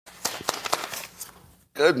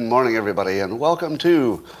Good morning, everybody, and welcome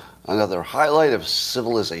to another highlight of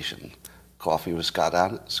civilization. Coffee with Scott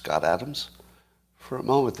Adams. For a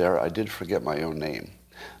moment there, I did forget my own name.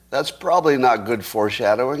 That's probably not good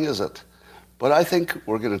foreshadowing, is it? But I think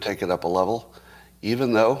we're going to take it up a level,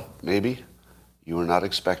 even though maybe you were not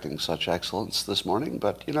expecting such excellence this morning.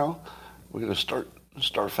 But we're going to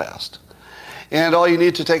start fast. And all you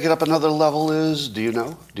need to take it up another level is, do you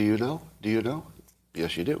know? Do you know? Do you know?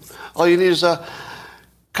 Yes, you do. All you need is a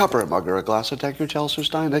cup or a mug or a glass, a tank or chalice or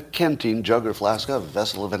stein, a canteen, jug or flask, a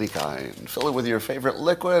vessel of any kind. Fill it with your favorite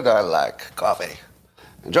liquid. I like coffee.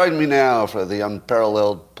 And join me now for the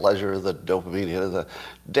unparalleled pleasure, the dopamine hit of the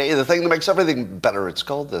day, the thing that makes everything better. It's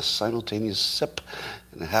called the simultaneous sip,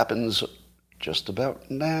 and it happens just about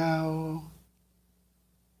now.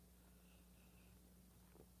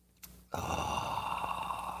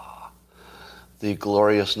 The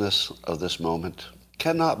gloriousness of this moment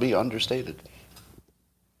cannot be understated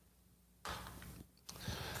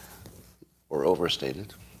or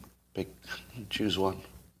overstated. Choose one.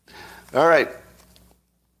 All right.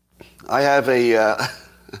 I have a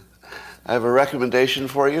recommendation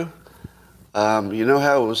for you. You know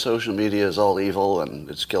how social media is all evil and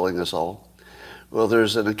it's killing us all? Well,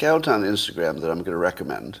 there's an account on Instagram that I'm going to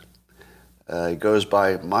recommend. It goes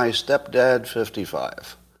by My Stepdad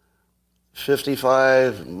 55.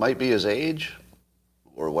 55 might be his age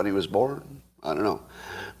or when he was born. I don't know.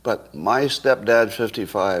 But My Stepdad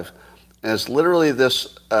 55. And it's literally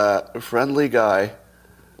this friendly guy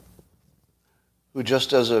who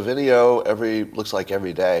just does a video looks like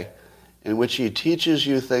every day, in which he teaches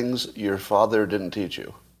you things your father didn't teach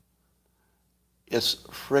you. It's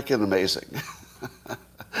frickin' amazing.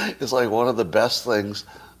 It's like one of the best things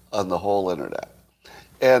on the whole internet.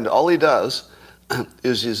 And all he does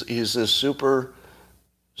is he's this super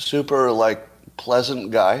like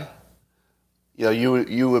pleasant guy.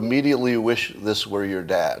 You immediately wish this were your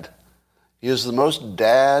dad. He is the most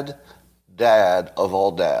dad of all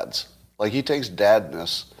dads. Like, he takes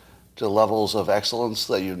dadness to levels of excellence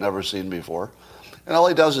that you've never seen before. And all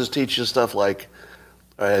he does is teach you stuff like,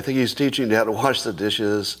 I think he's teaching you how to wash the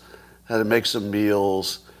dishes, how to make some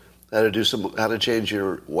meals, how to change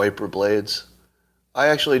your wiper blades. I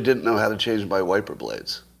actually didn't know how to change my wiper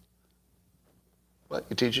blades. But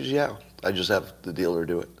he teaches you how. I just have the dealer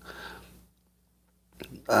do it.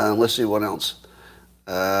 Let's see what else.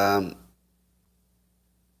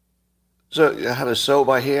 So how to sew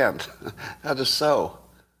by hand, how to sew.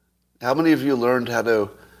 How many of you learned how to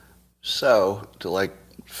sew to like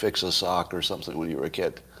fix a sock or something when you were a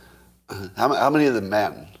kid? How many of the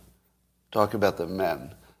men, talk about the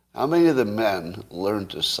men, how many of the men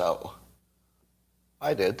learned to sew?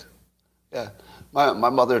 I did. Yeah. My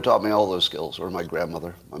mother taught me all those skills, or my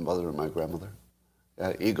grandmother, my mother and my grandmother.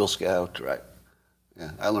 Yeah, Eagle Scout, right.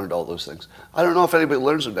 Yeah, I learned all those things. I don't know if anybody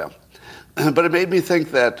learns them now. But it made me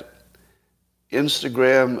think that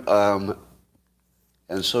Instagram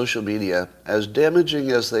and social media, as damaging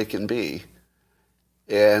as they can be,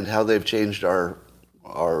 and how they've changed our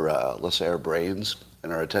let's say our brains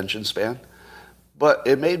and our attention span, but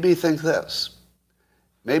it made me think this.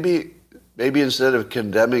 Maybe instead of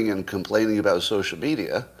condemning and complaining about social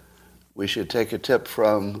media, we should take a tip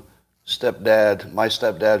from My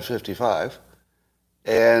Stepdad 55,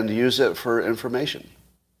 and use it for information.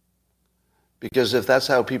 Because if that's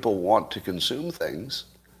how people want to consume things,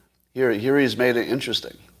 here he's made it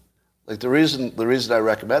interesting. Like the reason I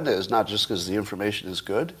recommend it is not just because the information is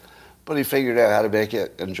good, but he figured out how to make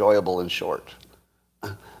it enjoyable and short.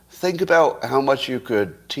 Think about how much you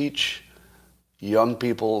could teach young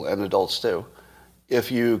people and adults too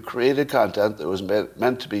if you created content that was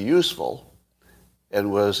meant to be useful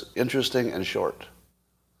and was interesting and short.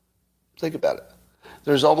 Think about it.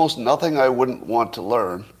 There's almost nothing I wouldn't want to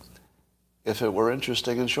learn if it were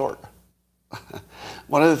interesting and short.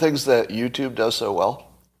 One of the things that YouTube does so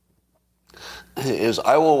well is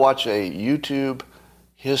I will watch a YouTube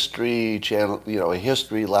history channel, a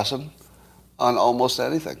history lesson on almost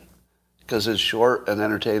anything because it's short and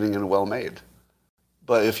entertaining and well made.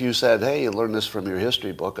 But if you said, hey, you learn this from your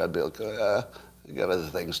history book, I'd be like, you got other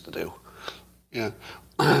things to do. Yeah.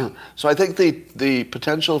 So I think the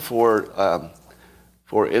potential for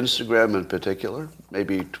Instagram in particular,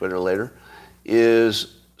 maybe Twitter later,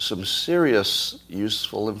 is some serious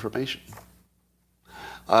useful information.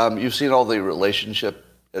 You've seen all the relationship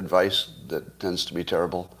advice that tends to be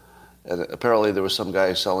terrible. And apparently there was some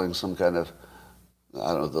guy selling some kind of, I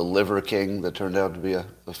don't know, the Liver King that turned out to be a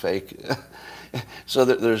fake. So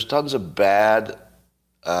there's tons of bad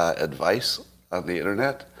advice on the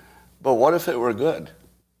internet. But what if it were good?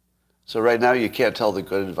 So right now you can't tell the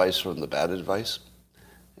good advice from the bad advice.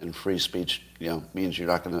 and free speech, means you're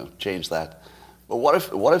not going to change that. But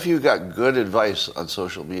what if you got good advice on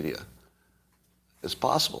social media? It's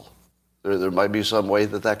possible. There might be some way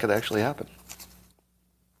that could actually happen.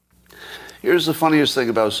 Here's the funniest thing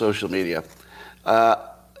about social media. I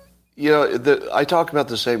talk about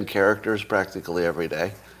the same characters practically every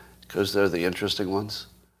day because they're the interesting ones,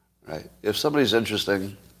 right? If somebody's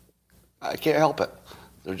interesting, I can't help it.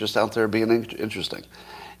 They're just out there being interesting.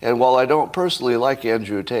 And while I don't personally like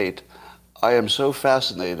Andrew Tate, I am so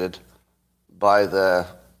fascinated by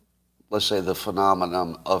let's say, the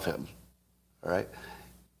phenomenon of him, all right?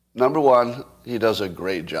 Number one, he does a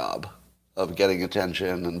great job of getting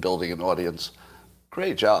attention and building an audience.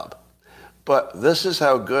 Great job. But this is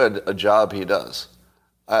how good a job he does.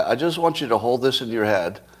 I just want you to hold this in your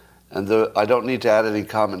head, and I don't need to add any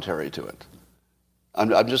commentary to it.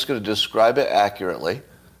 I'm just going to describe it accurately,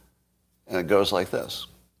 and it goes like this.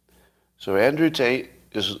 So Andrew Tate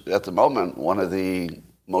is, at the moment, one of the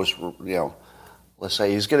most, let's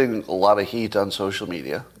say he's getting a lot of heat on social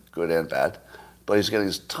media, good and bad, but he's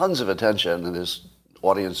getting tons of attention, and his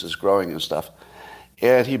audience is growing and stuff.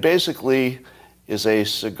 And he basically is a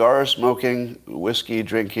cigar-smoking,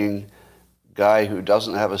 whiskey-drinking guy who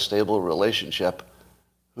doesn't have a stable relationship,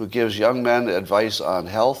 who gives young men advice on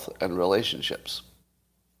health and relationships.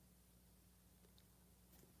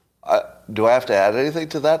 Do I have to add anything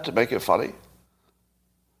to that to make it funny?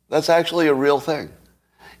 That's actually a real thing.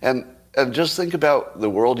 And just think about the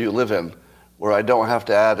world you live in, where I don't have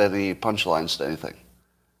to add any punchlines to anything.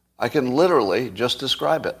 I can literally just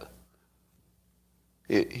describe it.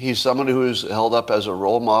 He's someone who is held up as a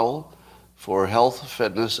role model for health,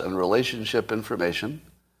 fitness, and relationship information,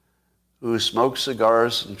 who smokes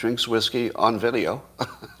cigars and drinks whiskey on video,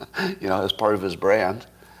 as part of his brand.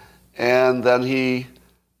 And then he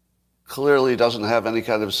clearly doesn't have any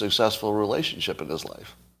kind of successful relationship in his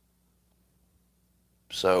life.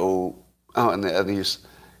 So, and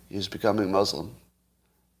he's becoming Muslim.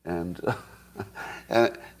 And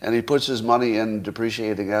he puts his money in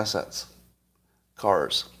depreciating assets.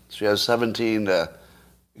 Cars. So he has 17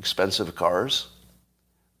 expensive cars.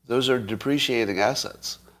 Those are depreciating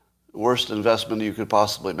assets. Worst investment you could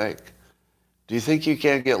possibly make. Do you think you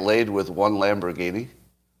can't get laid with one Lamborghini?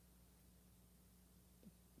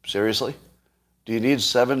 Seriously? Do you need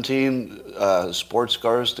 17 sports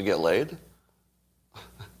cars to get laid?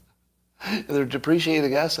 They're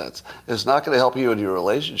depreciating assets. It's not going to help you in your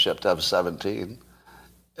relationship to have 17.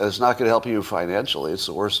 And it's not going to help you financially. It's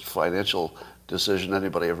the worst financial decision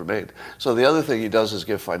anybody ever made. So the other thing he does is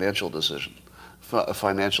give financial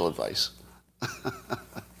advice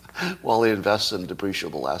while he invests in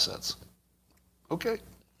depreciable assets. Okay.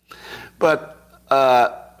 But,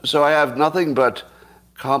 so I have nothing but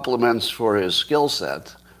compliments for his skill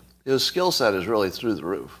set. His skill set is really through the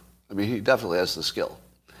roof. I mean, he definitely has the skill.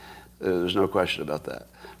 There's no question about that.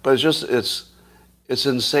 But it's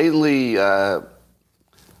insanely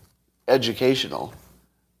educational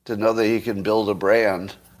to know that he can build a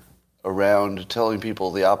brand around telling people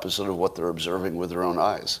the opposite of what they're observing with their own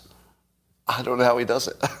eyes. I don't know how he does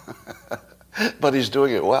it. But he's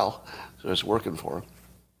doing it well, so it's working for him.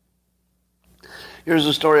 Here's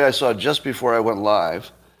a story I saw just before I went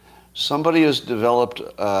live. Somebody has developed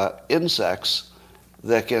insects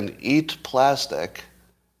that can eat plastic,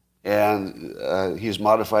 and he's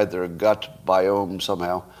modified their gut biome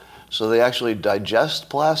somehow. So they actually digest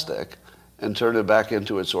plastic and turn it back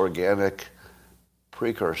into its organic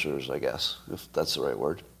precursors, I guess, if that's the right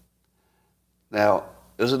word. Now,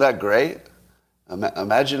 isn't that great?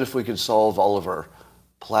 Imagine if we could solve all of our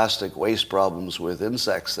plastic waste problems with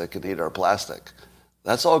insects that can eat our plastic.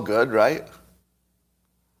 That's all good, right?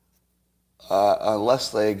 Unless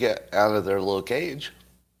they get out of their little cage.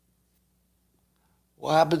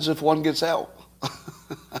 What happens if one gets out?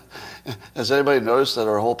 Has anybody noticed that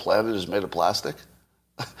our whole planet is made of plastic?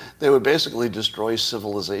 They would basically destroy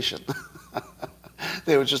civilization.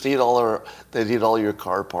 They would just they'd eat all your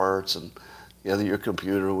car parts, and your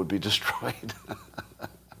computer would be destroyed.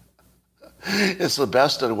 It's the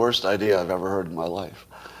best and worst idea I've ever heard in my life.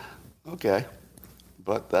 Okay,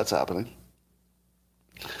 but that's happening.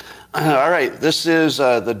 All right, this is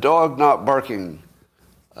the dog not barking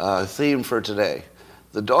theme for today.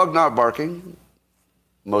 The dog not barking,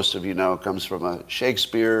 most of you know, comes from a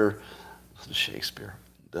Shakespeare,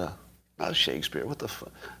 not Shakespeare, what the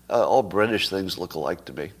fuck? All British things look alike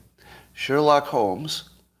to me. Sherlock Holmes,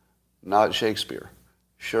 not Shakespeare.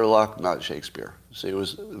 Sherlock, not Shakespeare. See, it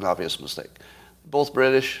was an obvious mistake. Both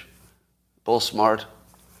British, both smart,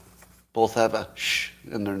 both have a sh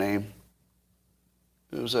in their name.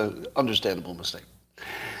 It was an understandable mistake.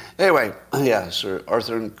 Anyway, yeah, Sir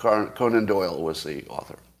Arthur Conan Doyle was the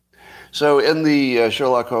author. So in the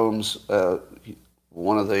Sherlock Holmes,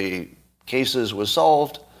 one of the cases was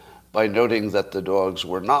solved by noting that the dogs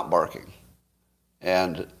were not barking.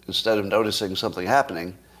 And instead of noticing something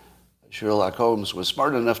happening, Sherlock Holmes was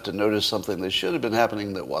smart enough to notice something that should have been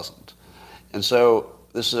happening that wasn't. And so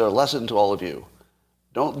this is a lesson to all of you.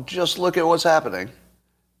 Don't just look at what's happening.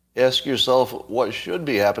 Ask yourself what should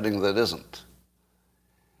be happening that isn't.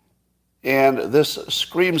 And this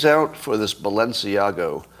screams out for this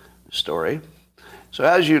Balenciaga story. So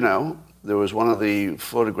as you know, there was one of the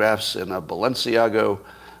photographs in a Balenciaga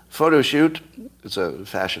photo shoot. It's a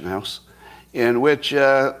fashion house in which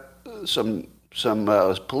some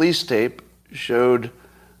police tape showed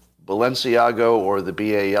Balenciaga, or the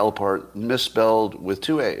B-A-L part, misspelled with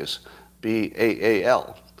two A's,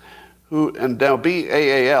 B-A-A-L. And now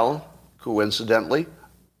B-A-A-L, coincidentally,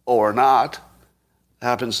 or not,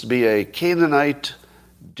 happens to be a Canaanite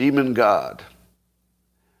demon god.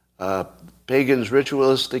 Pagans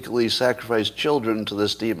ritualistically sacrificed children to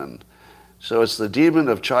this demon. So it's the demon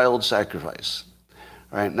of child sacrifice.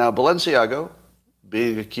 All right, now Balenciaga,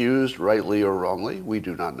 being accused, rightly or wrongly, we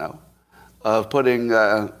do not know, of putting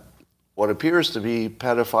what appears to be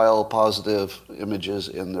pedophile-positive images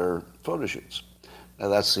in their photo shoots. Now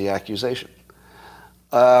that's the accusation.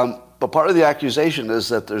 But part of the accusation is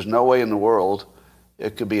that there's no way in the world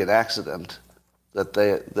it could be an accident that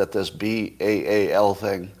this B-A-A-L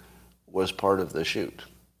thing was part of the shoot.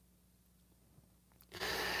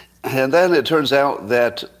 And then it turns out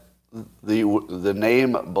that the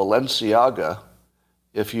name Balenciaga,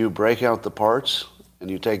 if you break out the parts and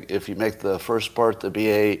if you make the first part the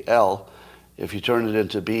B-A-L, if you turn it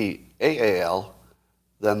into B-A-A-L,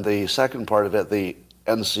 then the second part of it, the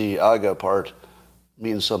N-C-Aga part,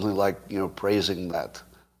 means something like, praising that.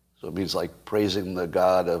 So it means like praising the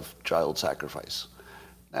god of child sacrifice.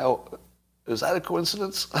 Now, is that a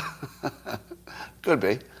coincidence? Could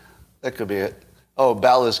be. That could be it. Oh,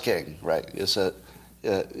 Baal is king, right.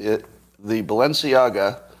 The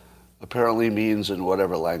Balenciaga apparently means in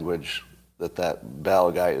whatever language that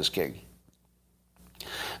Baal guy is king.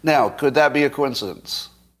 Now, could that be a coincidence?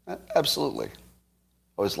 Absolutely.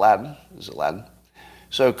 Oh, it's Latin? Is it Latin?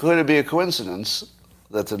 So could it be a coincidence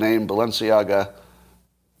that the name Balenciaga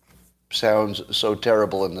sounds so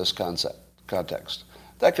terrible in this context?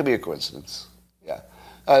 That could be a coincidence, yeah.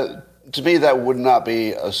 To me, that would not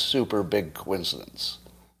be a super big coincidence.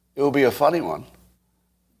 It would be a funny one,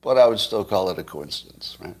 but I would still call it a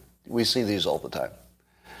coincidence, right? We see these all the time.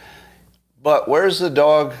 But where's the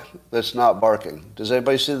dog that's not barking? Does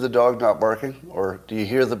anybody see the dog not barking? Or do you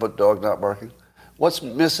hear the dog not barking? What's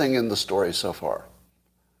missing in the story so far?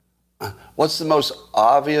 What's the most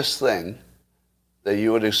obvious thing that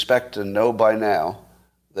you would expect to know by now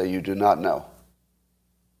that you do not know?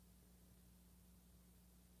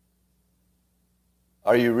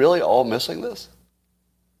 Are you really all missing this?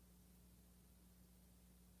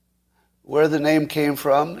 Where the name came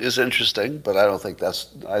from is interesting, but I think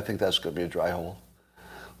that's going to be a dry hole.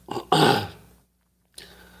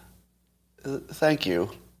 Thank you,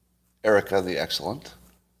 Erica the Excellent.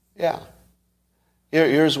 Yeah.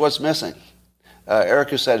 Here's what's missing.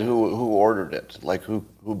 Erica said who ordered it, like who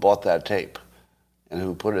bought that tape and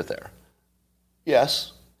who put it there.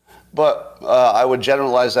 Yes, but I would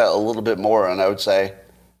generalize that a little bit more, and I would say,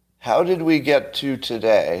 how did we get to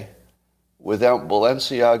today without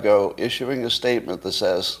Balenciaga issuing a statement that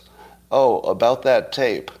says, oh, about that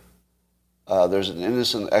tape, there's an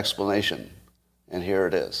innocent explanation, and here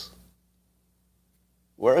it is.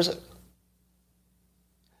 Where is it?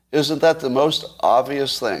 Isn't that the most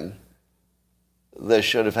obvious thing that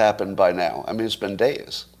should have happened by now? I mean, it's been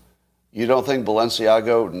days. You don't think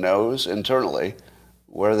Balenciaga knows internally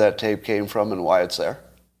where that tape came from and why it's there?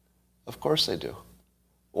 Of course they do.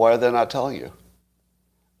 Why are they not telling you?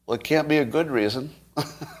 Well, it can't be a good reason,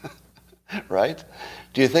 right?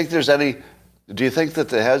 Do you think that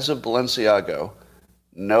the heads of Balenciaga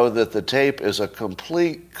know that the tape is a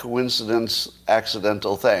complete coincidence,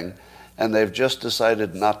 accidental thing, and they've just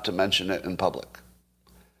decided not to mention it in public?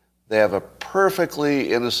 They have a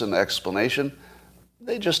perfectly innocent explanation.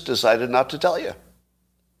 They just decided not to tell you.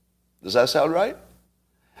 Does that sound right?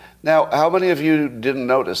 Now, how many of you didn't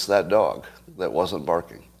notice that dog that wasn't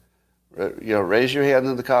barking? Raise your hand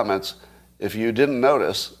in the comments if you didn't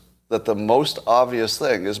notice that the most obvious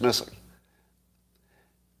thing is missing.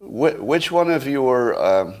 Which one of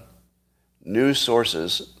your news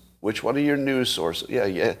sources,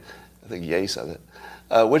 yeah, I think Ye said it.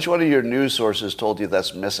 Which one of your news sources told you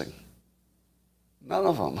that's missing? None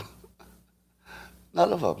of them.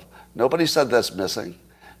 None of them. Nobody said that's missing.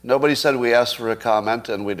 Nobody said we asked for a comment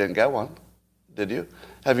and we didn't get one. Did you?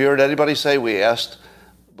 Have you heard anybody say we asked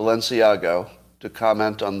Balenciago to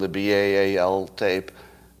comment on the BAAL tape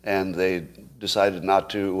and they decided not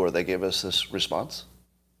to, or they gave us this response?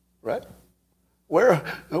 Right?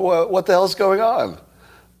 What the hell is going on?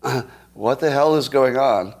 What the hell is going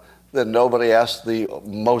on that nobody asked the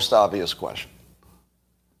most obvious question?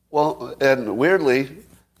 Well, and weirdly,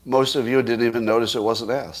 most of you didn't even notice it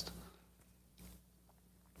wasn't asked.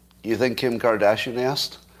 You think Kim Kardashian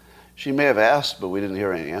asked? She may have asked, but we didn't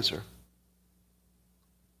hear any answer.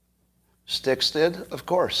 Styx did? Of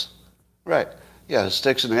course. Right. Yeah,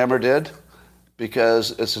 Styx and Hammer did,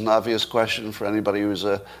 because it's an obvious question for anybody who's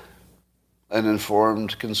an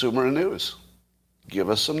informed consumer of news. Give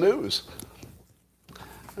us some news.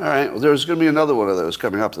 All right, well, there's going to be another one of those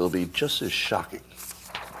coming up that'll be just as shocking.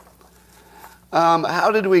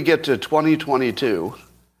 How did we get to 2022?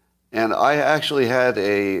 And I actually had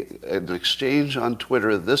an exchange on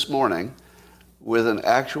Twitter this morning with an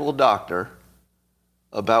actual doctor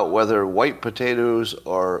about whether white potatoes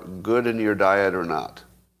are good in your diet or not.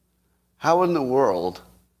 How in the world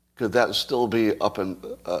could that still be up in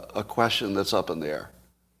a question that's up in the air?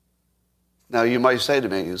 Now, you might say to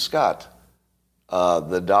me, Scott,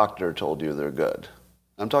 the doctor told you they're good.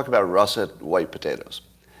 I'm talking about russet white potatoes.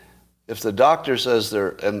 If the doctor says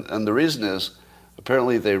they're, and the reason is,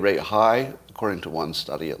 apparently they rate high, according to one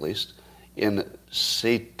study at least, in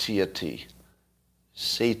satiety.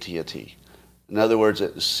 Satiety. In other words,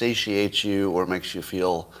 it satiates you or makes you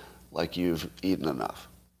feel like you've eaten enough.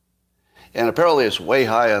 And apparently it's way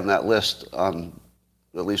high on that list on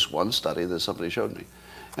at least one study that somebody showed me.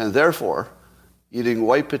 And therefore, eating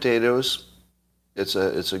white potatoes, it's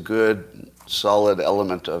a good, solid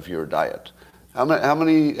element of your diet. How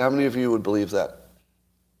many of you would believe that?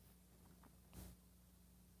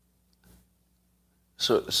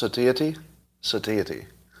 So, satiety? Satiety.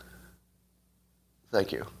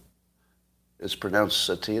 Thank you. It's pronounced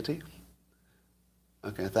satiety?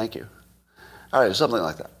 Okay, thank you. All right, something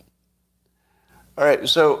like that. All right,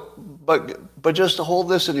 so, but just to hold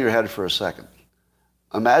this in your head for a second.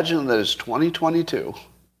 Imagine that it's 2022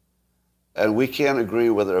 and we can't agree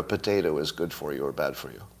whether a potato is good for you or bad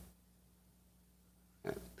for you.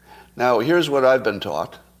 Okay. Now, here's what I've been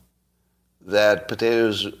taught. That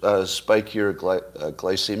potatoes spike your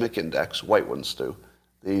glycemic index. White ones do.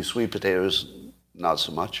 The sweet potatoes, not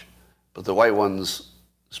so much. But the white ones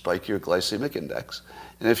spike your glycemic index.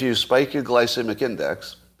 And if you spike your glycemic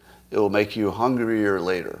index, it will make you hungrier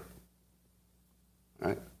later.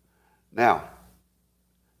 Right? Now,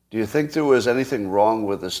 do you think there was anything wrong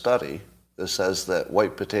with the study that says that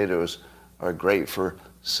white potatoes are great for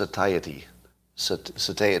satiety?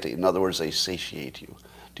 Satiety. In other words, they satiate you.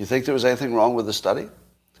 Do you think there was anything wrong with the study?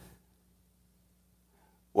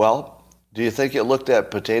 Well, do you think it looked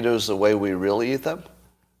at potatoes the way we really eat them?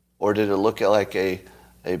 Or did it look at like a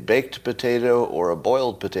baked potato or a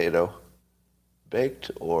boiled potato?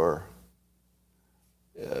 Baked or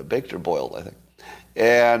boiled, I think.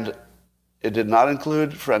 And it did not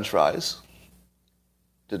include French fries.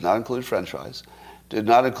 Did not include French fries. Did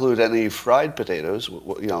not include any fried potatoes,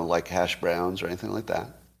 like hash browns or anything like that.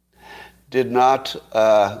 Did not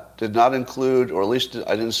include, or at least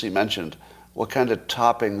I didn't see mentioned, what kind of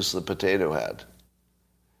toppings the potato had.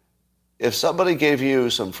 If somebody gave you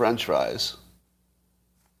some French fries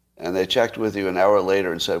and they checked with you an hour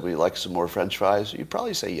later and said, would you like some more French fries? You'd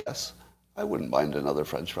probably say yes. I wouldn't mind another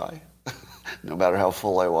French fry, no matter how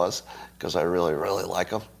full I was, because I really, really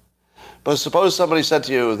like them. But suppose somebody said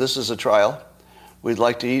to you, this is a trial. We'd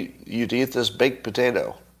like you to eat this baked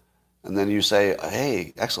potato. And then you say,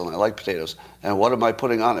 hey, excellent, I like potatoes. And what am I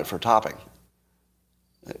putting on it for topping?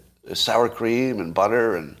 Sour cream and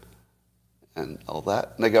butter and all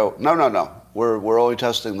that? And they go, no, we're only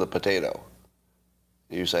testing the potato.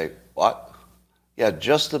 And you say, what? Yeah,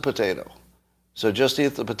 just the potato. So just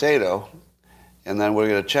eat the potato, and then we're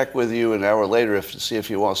going to check with you an hour later to see if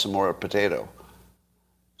you want some more potato.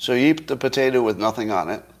 So you eat the potato with nothing on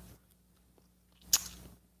it.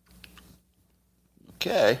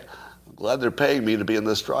 Okay. Glad they're paying me to be in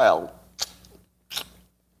this trial.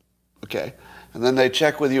 Okay. And then they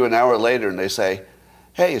check with you an hour later and they say,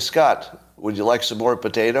 hey, Scott, would you like some more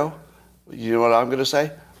potato? You know what I'm going to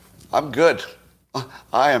say? I'm good.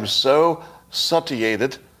 I am so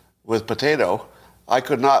satiated with potato, I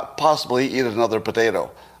could not possibly eat another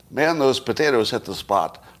potato. Man, those potatoes hit the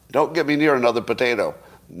spot. Don't get me near another potato.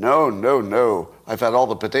 No. I've had all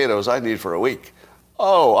the potatoes I need for a week.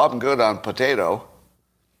 Oh, I'm good on potato.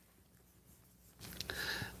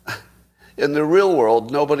 In the real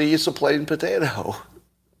world, nobody eats a plain potato,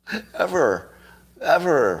 ever.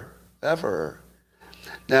 Ever.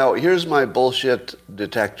 Now, here's my bullshit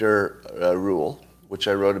detector rule, which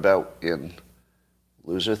I wrote about in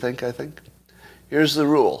Loserthink, I think. Here's the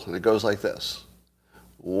rule, and it goes like this.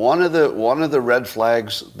 One of the red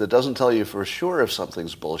flags that doesn't tell you for sure if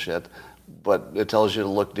something's bullshit, but it tells you to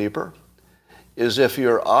look deeper, is if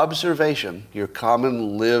your observation, your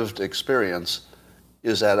common lived experience,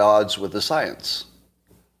 is at odds with the science.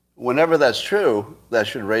 Whenever that's true, that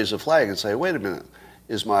should raise a flag and say, wait a minute,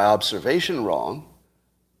 is my observation wrong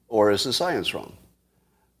or is the science wrong?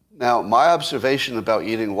 Now, my observation about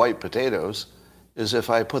eating white potatoes is if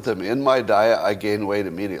I put them in my diet, I gain weight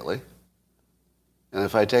immediately. And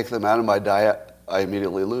if I take them out of my diet, I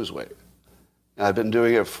immediately lose weight. And I've been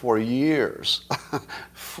doing it for years.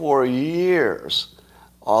 For years.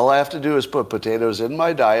 All I have to do is put potatoes in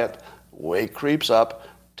my diet, weight creeps up,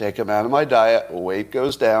 take them out of my diet, weight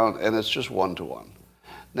goes down, and it's just 1-to-1.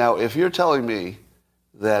 Now, if you're telling me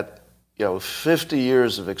that 50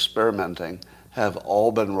 years of experimenting have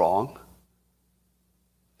all been wrong,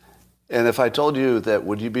 and if I told you that,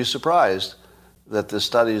 would you be surprised that the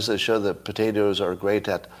studies that show that potatoes are great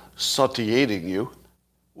at satiating you,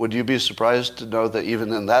 would you be surprised to know that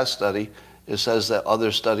even in that study, it says that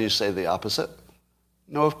other studies say the opposite?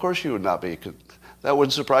 No, of course you would not be. That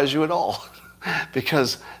wouldn't surprise you at all.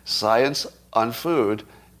 Because science on food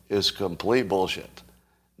is complete bullshit.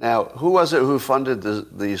 Now, who was it who funded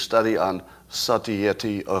the study on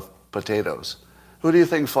satiety of potatoes? Who do you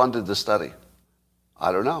think funded the study?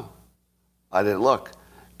 I don't know. I didn't look.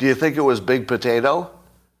 Do you think it was Big Potato?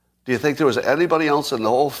 Do you think there was anybody else in the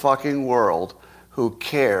whole fucking world who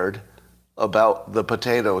cared about the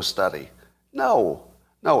potato study? No,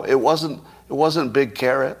 it wasn't Big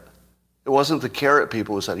Carrot. It wasn't the carrot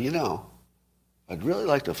people who said, I'd really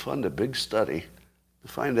like to fund a big study to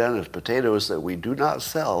find out if potatoes that we do not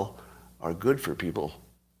sell are good for people.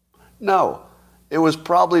 No, it was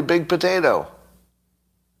probably Big Potato.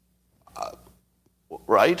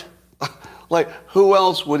 Right? Like, who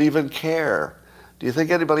else would even care? Do you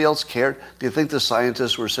think anybody else cared? Do you think the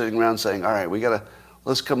scientists were sitting around saying, all right,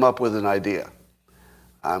 let's come up with an idea.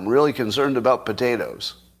 I'm really concerned about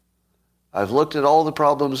potatoes. I've looked at all the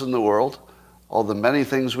problems in the world, all the many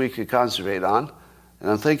things we could concentrate on, and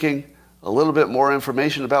I'm thinking a little bit more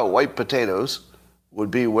information about white potatoes would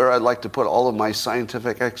be where I'd like to put all of my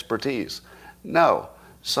scientific expertise. No,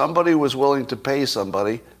 somebody was willing to pay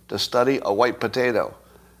somebody to study a white potato.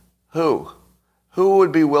 Who? Who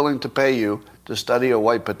would be willing to pay you to study a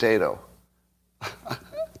white potato?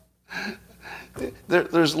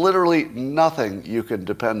 There's literally nothing you can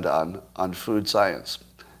depend on food science.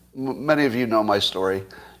 Many of you know my story.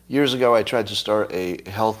 Years ago, I tried to start a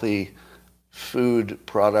healthy food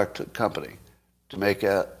product company to make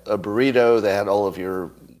a burrito that had all of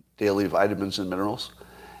your daily vitamins and minerals.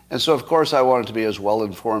 And so, of course, I wanted to be as well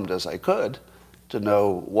informed as I could to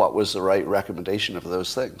know what was the right recommendation of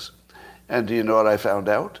those things. And do you know what I found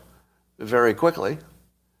out? Very quickly,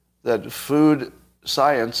 that food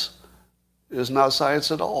science is not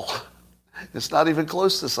science at all. It's not even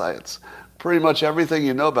close to science. Pretty much everything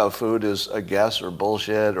you know about food is a guess or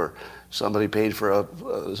bullshit or somebody paid for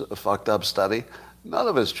a fucked up study. None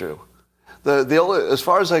of it's true. The only, as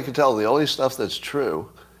far as I can tell, the only stuff that's true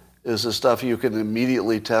is the stuff you can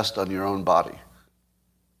immediately test on your own body,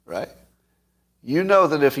 right? You know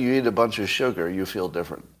that if you eat a bunch of sugar, you feel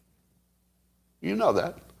different. You know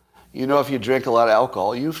that. You know if you drink a lot of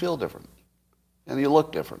alcohol, you feel different. And you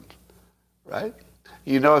look different, right?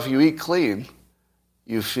 You know if you eat clean,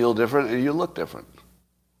 you feel different and you look different.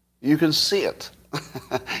 You can see it.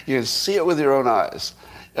 You can see it with your own eyes.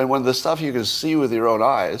 And when the stuff you can see with your own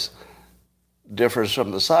eyes differs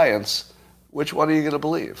from the science, which one are you going to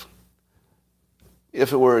believe?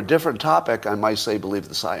 If it were a different topic, I might say believe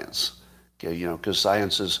the science. Okay, because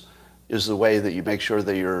science is the way that you make sure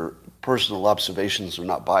that your personal observations are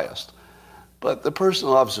not biased. But the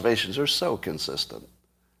personal observations are so consistent.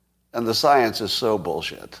 And the science is so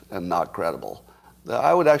bullshit and not credible that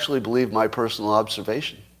I would actually believe my personal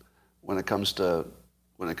observation when it comes to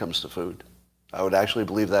food. I would actually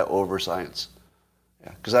believe that over science.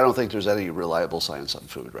 Yeah, because I don't think there's any reliable science on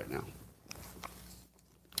food right now.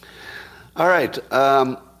 All right.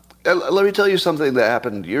 Let me tell you something that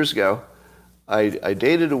happened years ago. I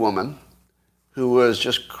dated a woman who was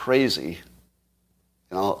just crazy,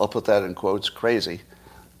 and I'll put that in quotes, crazy,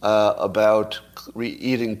 about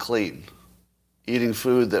eating clean, eating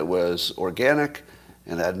food that was organic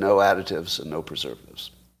and had no additives and no preservatives.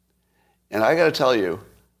 And I got to tell you,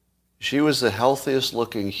 she was the healthiest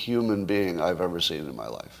looking human being I've ever seen in my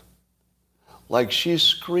life. Like, she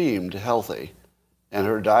screamed healthy, and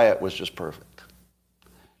her diet was just perfect.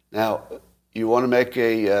 Now, you want to make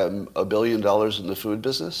 $1 billion in the food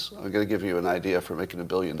business? I'm going to give you an idea for making $1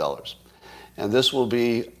 billion. And this will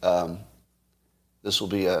be a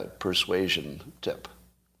persuasion tip.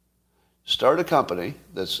 Start a company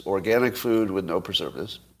that's organic food with no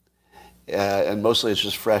preservatives. And mostly it's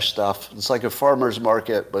just fresh stuff. It's like a farmer's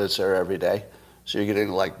market, but it's there every day. So you're getting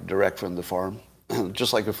like direct from the farm,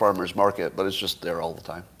 just like a farmer's market, but it's just there all the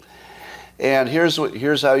time. And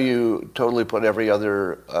here's how you totally put every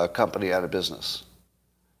other company out of business.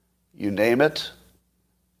 You name it,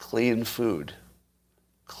 clean food.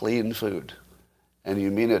 Clean food. And you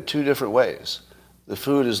mean it two different ways. The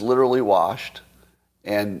food is literally washed,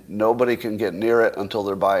 and nobody can get near it until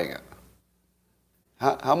they're buying it.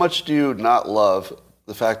 How much do you not love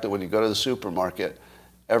the fact that when you go to the supermarket,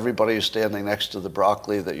 everybody is standing next to the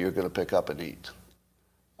broccoli that you're going to pick up and eat?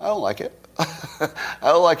 I don't like it. I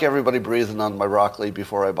don't like everybody breathing on my broccoli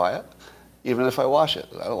before I buy it, even if I wash it.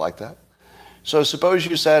 I don't like that. So suppose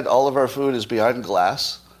you said all of our food is behind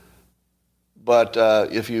glass, but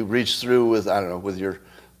if you reach through with, I don't know, with your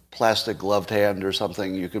plastic gloved hand or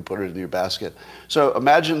something, you could put it in your basket. So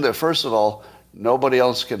imagine that, first of all, nobody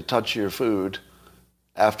else can touch your food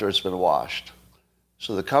after it's been washed.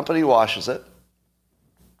 So the company washes it,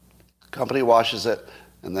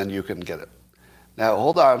 and then you can get it. Now,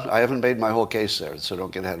 hold on. I haven't made my whole case there, so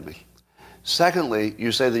don't get ahead of me. Secondly,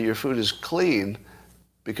 you say that your food is clean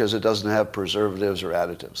because it doesn't have preservatives or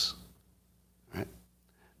additives. Right?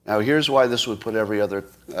 Now, here's why this would put every other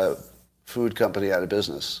food company out of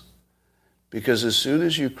business. Because as soon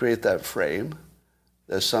as you create that frame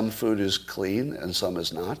that some food is clean and some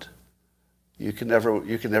is not, you can never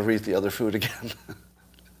eat the other food again.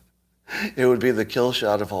 It would be the kill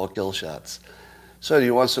shot of all kill shots. So do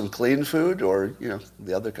you want some clean food or,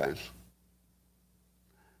 the other kind?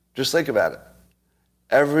 Just think about it.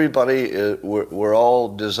 We're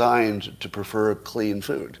all designed to prefer clean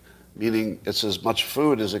food, meaning it's as much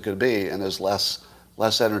food as it could be and as less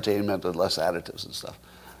entertainment and less additives and stuff.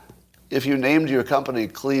 If you named your company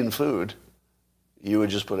Clean Food, you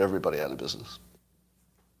would just put everybody out of business.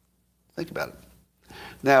 Think about it.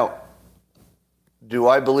 Now, do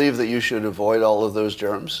I believe that you should avoid all of those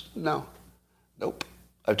germs? No. Nope.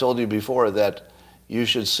 I've told you before that you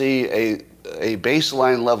should see a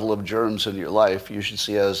baseline level of germs in your life, you should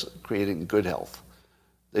see as creating good health.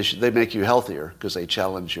 They make you healthier because they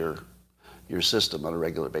challenge your system on a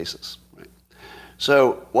regular basis. Right?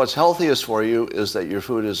 So what's healthiest for you is that your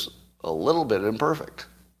food is a little bit imperfect,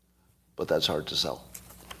 but that's hard to sell.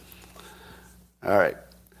 All right.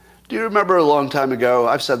 Do you remember a long time ago,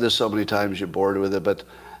 I've said this so many times you're bored with it, but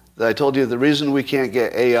that I told you the reason we can't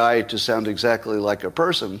get AI to sound exactly like a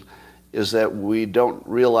person is that we don't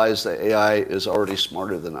realize that AI is already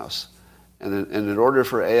smarter than us. And in order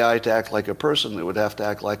for AI to act like a person, it would have to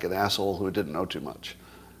act like an asshole who didn't know too much.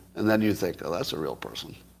 And then you think, oh, that's a real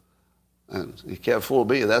person. And you can't fool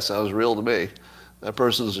me. That sounds real to me. That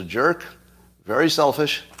person's a jerk, very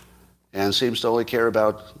selfish, and seems to only care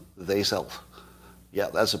about they-self. Yeah,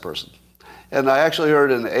 that's a person. And I actually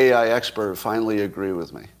heard an AI expert finally agree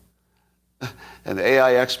with me. An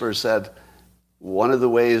AI expert said, one of the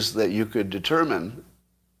ways that you could determine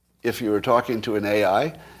if you were talking to an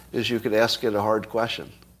AI is you could ask it a hard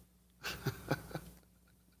question.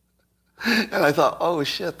 And I thought, oh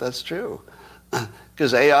shit, that's true.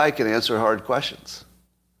 Because AI can answer hard questions.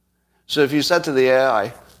 So if you said to the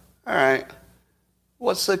AI, all right,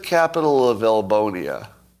 what's the capital of Elbonia?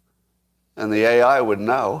 And the AI would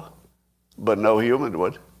know, but no human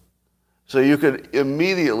would. So you could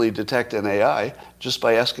immediately detect an AI just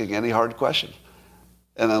by asking any hard question.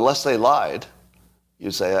 And unless they lied,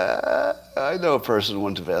 you'd say, I know a person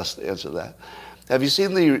wouldn't have answered that. Have you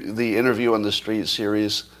seen the Interview on the Street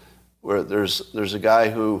series where there's a guy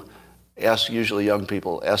who asks, usually young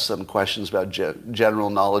people, asks them questions about general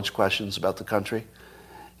knowledge questions about the country.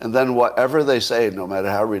 And then whatever they say, no matter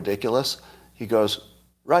how ridiculous, he goes,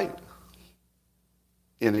 right.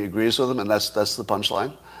 And he agrees with them, and that's the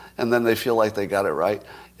punchline. And then they feel like they got it right.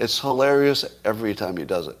 It's hilarious every time he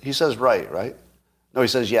does it. He says right? No, he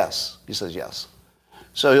says yes. He says yes.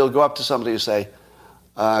 So he'll go up to somebody and say,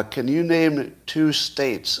 can you name 2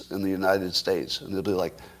 states in the United States? And they'll be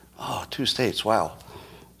like, oh, 2 states, wow.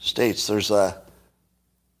 States, there's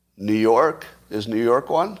New York. Is New York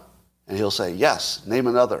one? And he'll say, yes, name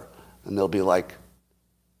another. And they'll be like,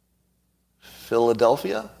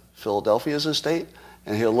 Philadelphia? Philadelphia is a state?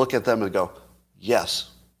 And he'll look at them and go, yes.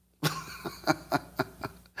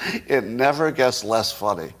 It never gets less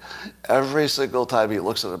funny. Every single time he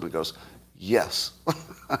looks at them and goes, yes.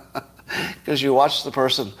 Because you watch the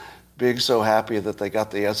person being so happy that they got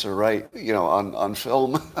the answer right, on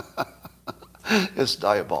film. It's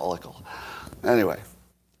diabolical. Anyway,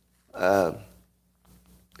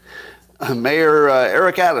 Mayor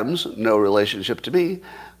Eric Adams, no relationship to me,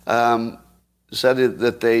 said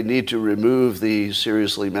that they need to remove the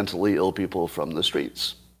seriously mentally ill people from the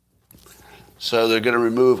streets. So they're going to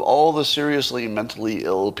remove all the seriously mentally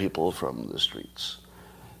ill people from the streets.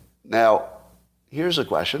 Now, here's a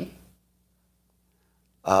question.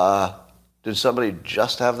 Did somebody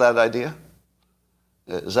just have that idea?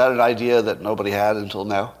 Is that an idea that nobody had until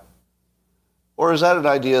now? Or is that an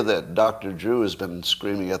idea that Dr. Drew has been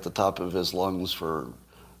screaming at the top of his lungs for,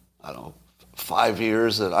 5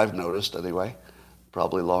 years that I've noticed anyway,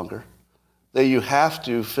 probably longer, that you have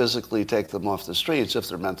to physically take them off the streets if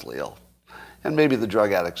they're mentally ill? And maybe the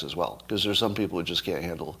drug addicts as well, because there's some people who just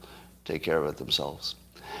can't take care of it themselves.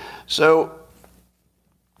 So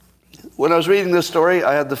when I was reading this story,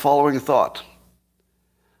 I had the following thought.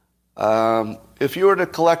 If you were to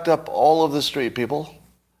collect up all of the street people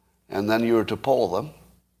and then you were to poll them,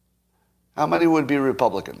 how many would be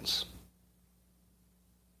Republicans?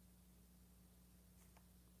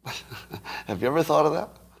 Have you ever thought of that?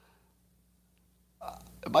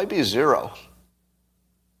 It might be 0.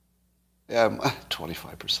 Yeah,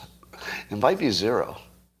 25%. It might be 0.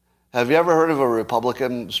 Have you ever heard of a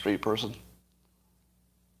Republican street person?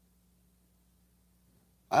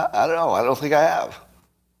 I don't know. I don't think I have.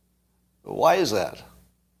 Why is that?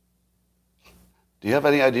 Do you have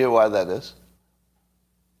any idea why that is?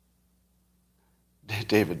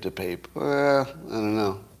 David DePape. I don't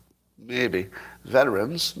know. Maybe.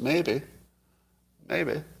 Veterans. Maybe.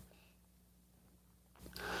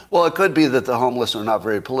 Well, it could be that the homeless are not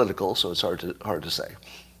very political, so it's hard to say.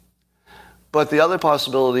 But the other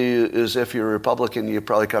possibility is if you're a Republican, you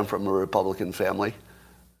probably come from a Republican family.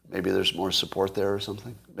 Maybe there's more support there or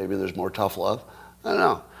something. Maybe there's more tough love. I don't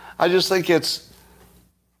know. I just think it's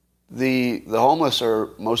the homeless are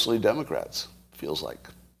mostly Democrats, feels like.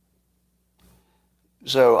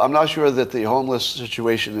 So I'm not sure that the homeless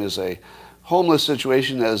situation is a homeless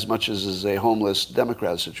situation as much as is a homeless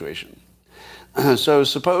Democrat situation. So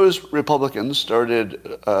suppose Republicans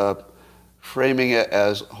started framing it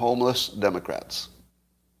as homeless Democrats.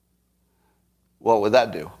 What would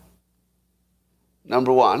that do?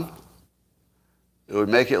 Number one, it would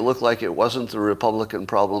make it look like it wasn't the Republican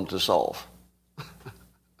problem to solve.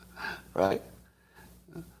 Right?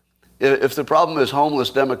 If the problem is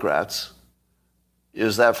homeless Democrats,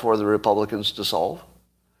 is that for the Republicans to solve?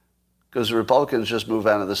 Because the Republicans just move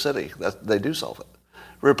out of the city. They do solve it.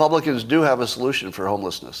 Republicans do have a solution for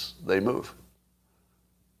homelessness. They move.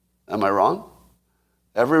 Am I wrong?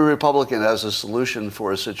 Every Republican has a solution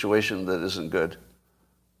for a situation that isn't good.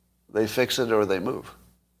 They fix it or they move.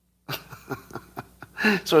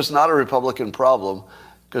 So it's not a Republican problem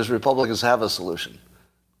because Republicans have a solution.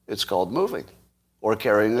 It's called moving or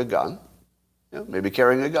carrying a gun. Maybe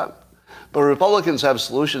carrying a gun. But Republicans have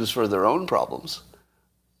solutions for their own problems.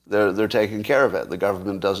 They're taking care of it. The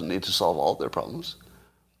government doesn't need to solve all their problems.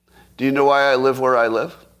 Do you know why I live where I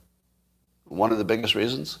live? One of the biggest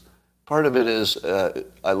reasons? Part of it is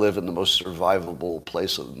I live in the most survivable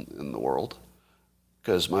place in the world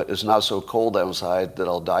because it's not so cold outside that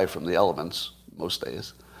I'll die from the elements most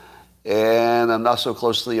days. And I'm not so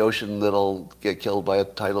close to the ocean that I'll get killed by a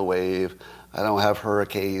tidal wave. I don't have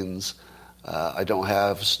hurricanes. I don't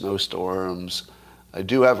have snowstorms. I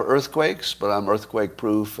do have earthquakes, but I'm earthquake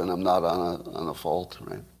proof and I'm not on a fault,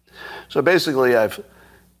 right? So basically I've,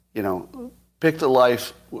 picked a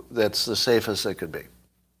life that's the safest it could be.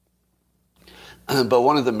 But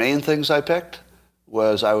one of the main things I picked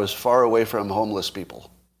was I was far away from homeless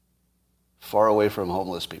people. Far away from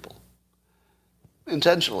homeless people.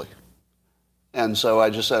 Intentionally. And so I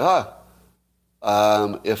just said,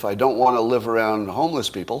 if I don't want to live around homeless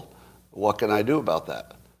people, what can I do about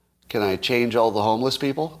that? Can I change all the homeless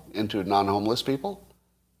people into non-homeless people?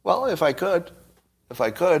 Well, if I could,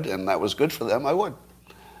 and that was good for them, I would.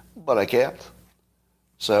 But I can't.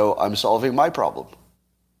 So I'm solving my problem.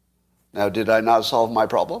 Now, did I not solve my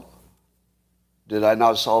problem? Did I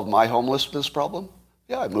not solve my homelessness problem?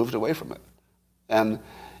 Yeah, I moved away from it. And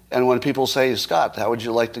when people say, Scott, how would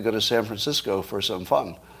you like to go to San Francisco for some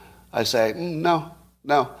fun? I say, no.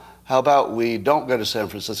 How about we don't go to San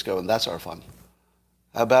Francisco and that's our fun?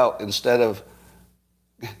 How about instead of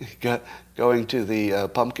going to the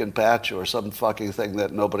pumpkin patch or some fucking thing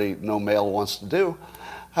that no male wants to do,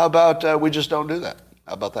 how about we just don't do that?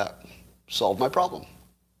 How about that? Solve my problem.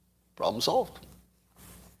 Problem solved.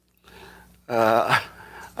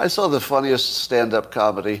 I saw the funniest stand-up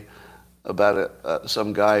comedy about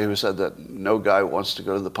some guy who said that no guy wants to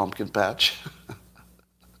go to the pumpkin patch?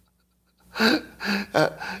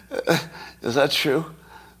 Is that true?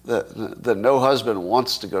 That no husband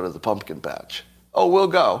wants to go to the pumpkin patch. Oh, we'll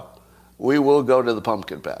go. We will go to the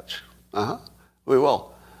pumpkin patch. We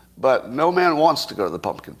will. But no man wants to go to the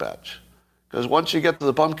pumpkin patch. Because once you get to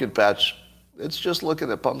the pumpkin patch, it's just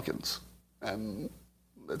looking at pumpkins. And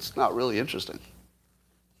it's not really interesting.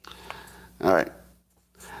 All right.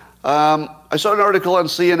 I saw an article on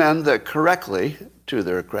CNN that correctly, to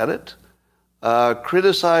their credit,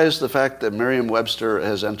 criticized the fact that Merriam-Webster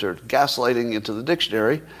has entered gaslighting into the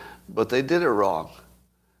dictionary, but they did it wrong,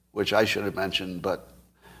 which I should have mentioned, but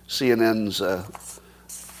CNN's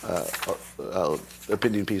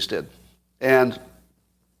opinion piece did. And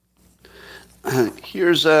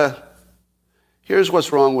here's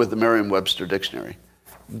what's wrong with the Merriam-Webster dictionary.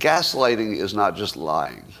 Gaslighting is not just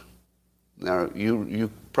lying. Now,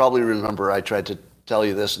 you probably remember I tried to tell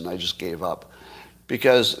you this and I just gave up.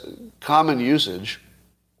 Because common usage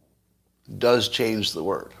does change the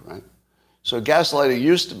word, right? So gaslighting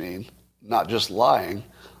used to mean not just lying,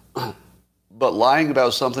 but lying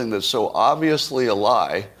about something that's so obviously a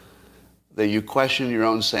lie that you question your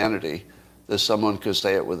own sanity that someone could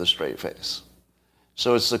say it with a straight face.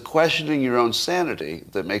 So it's the questioning your own sanity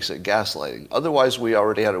that makes it gaslighting. Otherwise, we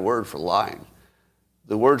already had a word for lying.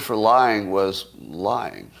 The word for lying was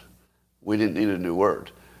lying. We didn't need a new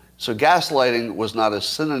word. So gaslighting was not a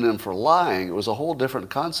synonym for lying. It was a whole different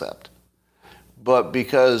concept. But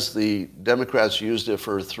because the Democrats used it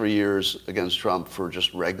for 3 years against Trump for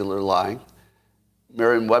just regular lying,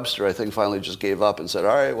 Merriam-Webster, I think, finally just gave up and said,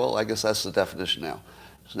 all right, well, I guess that's the definition now.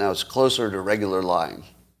 So now it's closer to regular lying.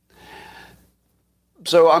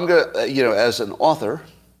 So I'm going to, as an author,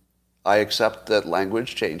 I accept that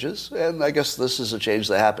language changes, and I guess this is a change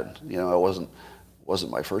that happened. It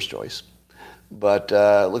wasn't my first choice, but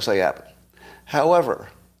it looks like it happened. However,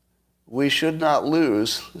 we should not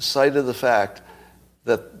lose sight of the fact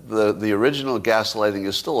that the original gaslighting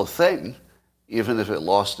is still a thing, even if it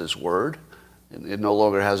lost its word. It no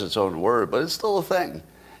longer has its own word, but it's still a thing.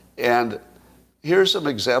 And here's some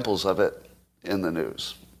examples of it in the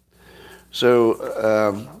news.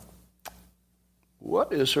 So,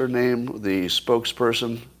 what is her name? The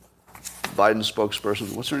spokesperson, Biden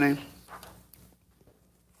spokesperson. What's her name?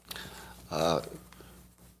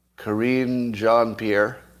 Karine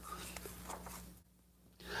Jean-Pierre.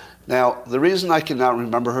 Now, the reason I cannot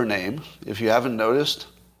remember her name, if you haven't noticed,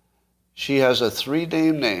 she has a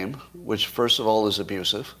 3-name name, which first of all is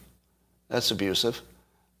abusive. That's abusive.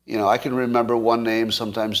 I can remember one name,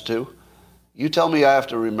 sometimes 2. You tell me I have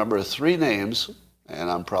to remember 3 names,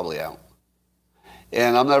 and I'm probably out.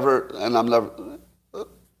 I'm never,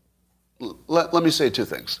 let me say 2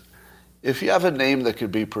 things. If you have a name that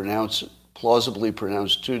could be plausibly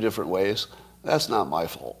pronounced 2 different ways, that's not my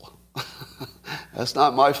fault. That's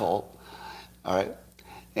not my fault. All right.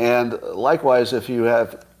 And likewise, if you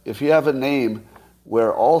have a name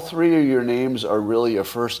where all 3 of your names are really a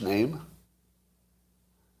first name,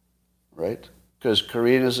 right? Because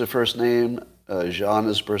Karine is a first name, Jean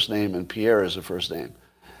is first name, and Pierre is a first name.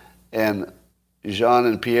 And Jean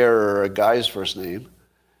and Pierre are a guy's first name.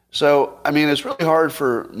 So, it's really hard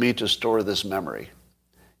for me to store this memory.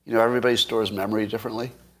 Everybody stores memory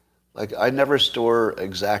differently. Like, I never store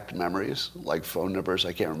exact memories, like phone numbers.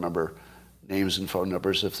 I can't remember names and phone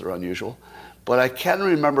numbers if they're unusual. But I can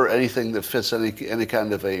remember anything that fits any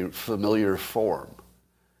kind of a familiar form.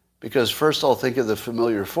 Because first I'll think of the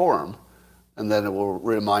familiar form, and then it will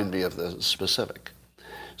remind me of the specific.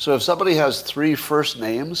 So if somebody has 3 first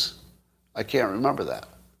names, I can't remember that.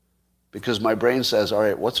 Because my brain says, all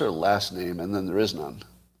right, what's her last name? And then there is none.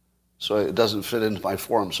 So it doesn't fit into my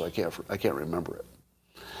form, so I can't remember it.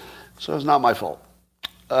 So it's not my fault.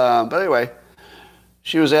 But anyway,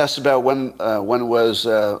 she was asked about when was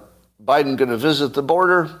Biden going to visit the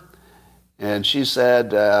border, and she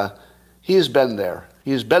said he's been there.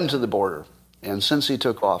 He's been to the border, and since he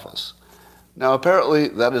took office. Now, apparently,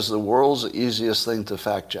 that is the world's easiest thing to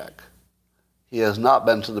fact check. He has not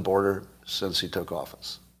been to the border since he took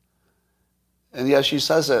office. And yet she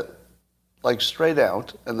says it like straight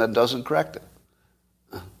out and then doesn't correct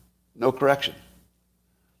it. No correction.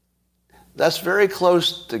 That's very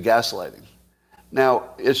close to gaslighting. Now,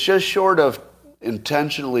 it's just short of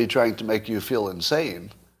intentionally trying to make you feel insane,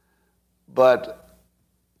 but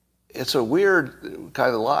it's a weird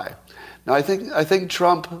kind of lie. Now, I think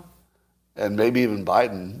Trump and maybe even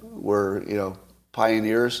Biden were,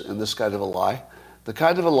 pioneers in this kind of a lie. The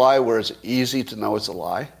kind of a lie where it's easy to know it's a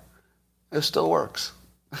lie, it still works.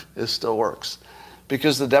 It still works.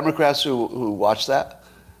 Because the Democrats who watch that,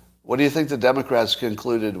 What do you think the Democrats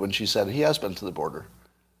concluded when she said he has been to the border?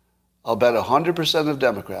 I'll bet 100% of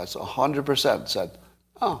Democrats, 100% said,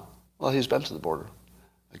 oh, well, he's been to the border.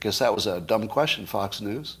 I guess that was a dumb question, Fox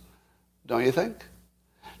News. Don't you think?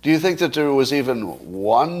 Do you think that there was even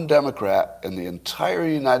one Democrat in the entire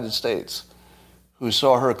United States who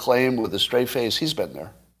saw her claim with a straight face, he's been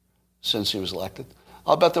there since he was elected?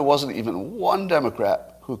 I'll bet there wasn't even one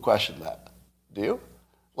Democrat who questioned that. Do you?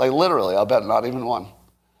 Like literally, I'll bet not even one.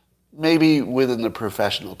 Maybe within the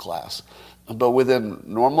professional class. But within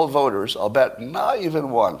normal voters, I'll bet not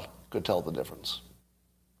even one could tell the difference.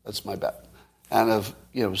 That's my bet. And of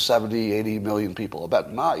 70, 80 million people, I'll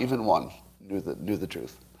bet not even one knew the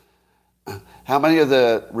truth. How many of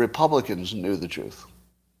the Republicans knew the truth?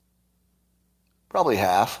 Probably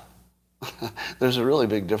half. There's a really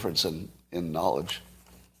big difference in knowledge.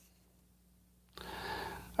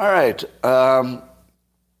 All right.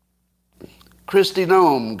 Kristi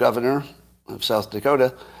Noem, governor of South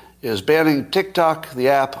Dakota, is banning TikTok, the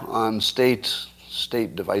app, on state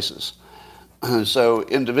devices. So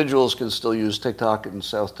individuals can still use TikTok in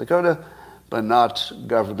South Dakota, but not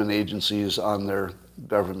government agencies on their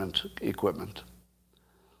government equipment.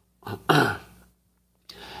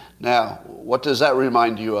 Now, what does that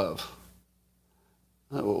remind you of?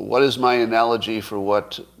 What is my analogy for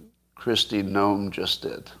what Kristi Noem just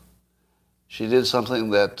did? She did something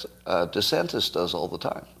that DeSantis does all the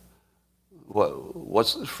time.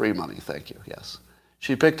 What's free money? Thank you. Yes.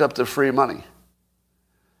 She picked up the free money.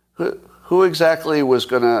 Who exactly was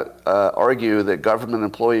going to argue that government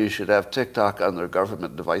employees should have TikTok on their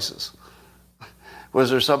government devices? Was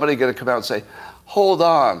there somebody going to come out and say, hold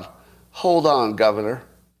on, Governor.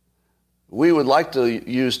 We would like to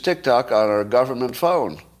use TikTok on our government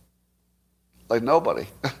phone. Like nobody.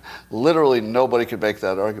 Literally nobody could make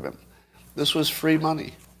that argument. This was free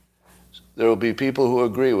money. There will be people who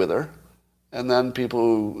agree with her, and then people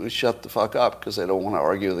who shut the fuck up because they don't want to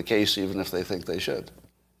argue the case even if they think they should.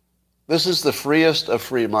 This is the freest of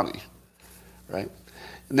free money, right?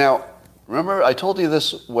 Now, remember, I told you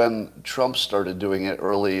this when Trump started doing it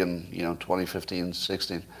early in 2015,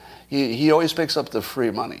 16. He always picks up the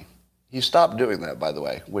free money. He stopped doing that, by the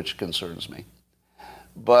way, which concerns me.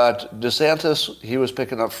 But DeSantis, he was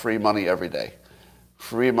picking up free money every day.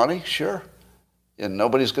 Free money? Sure. And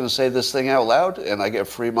nobody's going to say this thing out loud, and I get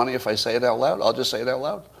free money if I say it out loud. I'll just say it out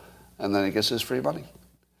loud. And then he gets his free money.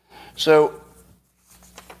 So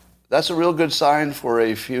that's a real good sign for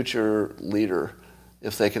a future leader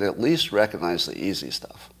if they can at least recognize the easy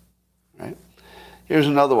stuff, right? Here's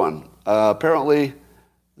another one. Apparently,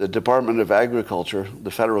 the Department of Agriculture, the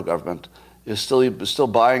federal government, is still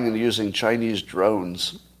buying and using Chinese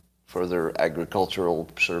drones for their agricultural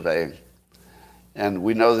surveying. And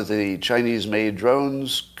we know that the Chinese-made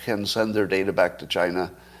drones can send their data back to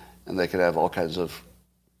China, and they can have all kinds of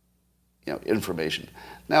information.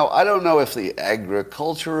 Now, I don't know if the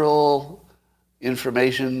agricultural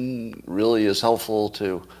information really is helpful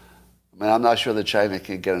to, I'm not sure that China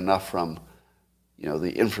can get enough from,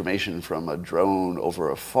 the information from a drone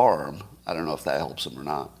over a farm. I don't know if that helps them or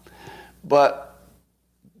not. But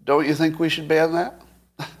don't you think we should ban that?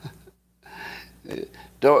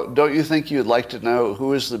 Don't you think you'd like to know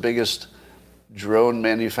who is the biggest drone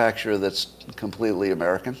manufacturer that's completely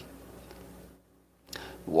American?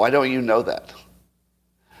 Why don't you know that?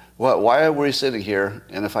 Why are we sitting here,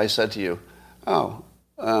 and if I said to you,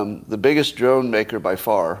 the biggest drone maker by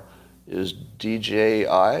far is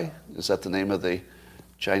DJI? Is that the name of the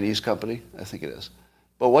Chinese company? I think it is.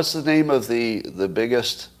 But what's the name of the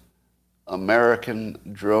biggest American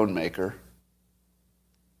drone maker?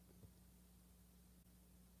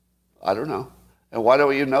 I don't know. And why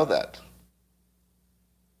don't you know that?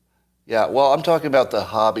 Yeah, well, I'm talking about the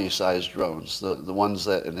hobby-sized drones, the ones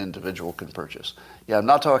that an individual can purchase. Yeah, I'm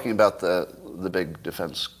not talking about the big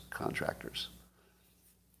defense contractors.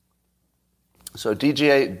 So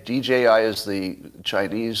DJI is the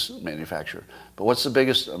Chinese manufacturer. But what's the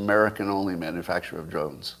biggest American-only manufacturer of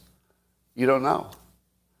drones? You don't know.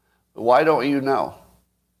 Why don't you know?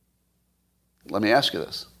 Let me ask you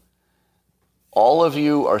this. All of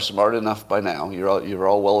you are smart enough by now, you're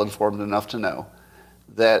all well-informed enough to know,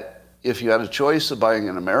 that if you had a choice of buying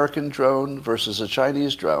an American drone versus a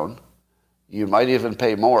Chinese drone, you might even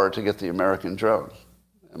pay more to get the American drone.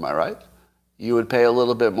 Am I right? You would pay a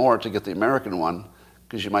little bit more to get the American one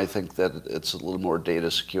because you might think that it's a little more data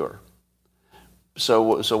secure.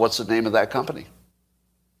 So what's the name of that company?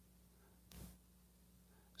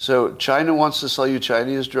 So China wants to sell you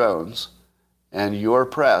Chinese drones, and your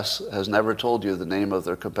press has never told you the name of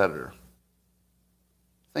their competitor.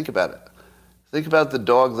 Think about it. Think about the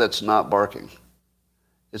dog that's not barking.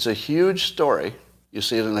 It's a huge story. You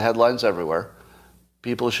see it in the headlines everywhere.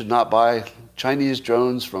 People should not buy Chinese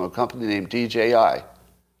drones from a company named DJI.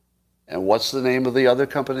 And what's the name of the other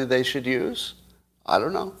company they should use? I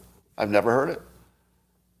don't know. I've never heard it.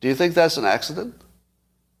 Do you think that's an accident?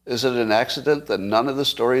 Is it an accident that none of the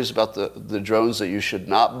stories about the drones that you should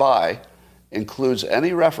not buy includes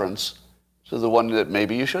any reference to the one that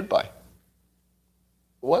maybe you should buy?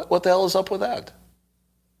 What the hell is up with that?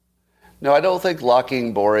 No, I don't think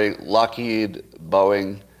Lockheed,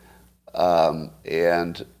 Boeing,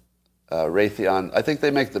 and Raytheon, I think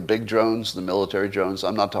they make the big drones, the military drones.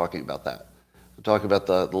 I'm not talking about that. I'm talking about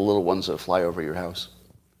the little ones that fly over your house.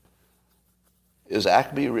 Is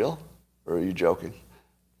Acme real, or are you joking?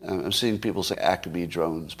 I'm seeing people say Acme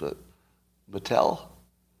drones, but Mattel?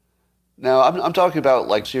 No, I'm talking about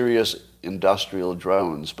like serious industrial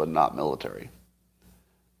drones, but not military.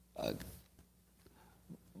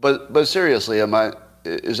 But seriously,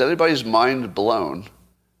 is anybody's mind blown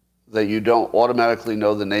that you don't automatically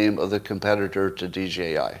know the name of the competitor to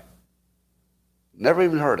DJI? Never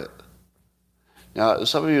even heard it. Now,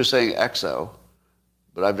 some of you are saying EXO,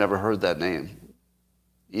 but I've never heard that name.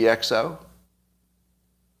 EXO?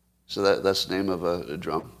 So that's the name of a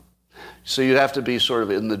drone. So you'd have to be sort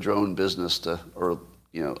of in the drone business or a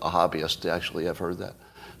hobbyist to actually have heard that.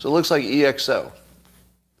 So it looks like EXO.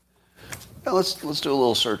 Now let's do a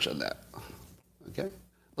little search on that. Okay?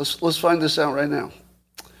 Let's find this out right now.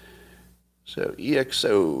 So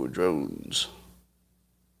EXO drones.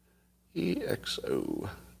 EXO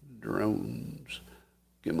drones.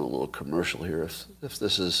 Give them a little commercial here if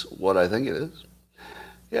this is what I think it is.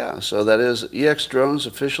 Yeah, so that is EX Drones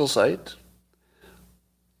official site.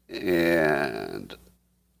 And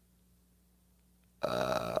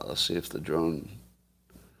let's see if the drone,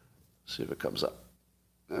 see if it comes up.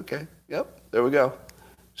 Okay, yep, there we go.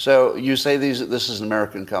 So you say this is an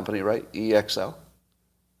American company, right? EXO?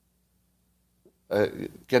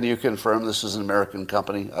 Can you confirm this is an American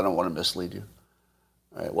company? I don't want to mislead you.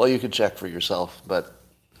 All right, well, you can check for yourself, but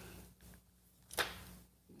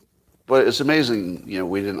it's amazing,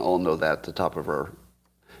 we didn't all know that at the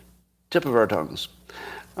tip of our tongues.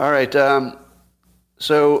 All right,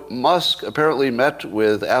 so Musk apparently met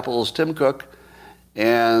with Apple's Tim Cook,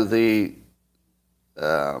 and the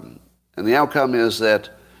outcome is that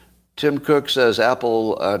Tim Cook says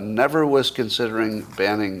Apple never was considering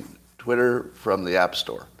banning Twitter from the App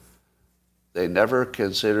Store. They never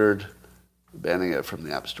considered banning it from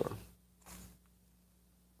the App Store.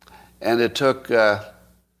 And it took...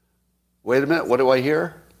 wait a minute, what do I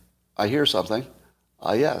hear? I hear something.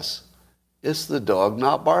 Yes, it's the dog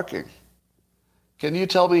not barking. Can you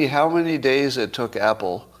tell me how many days it took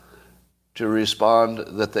Apple to respond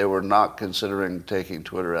that they were not considering taking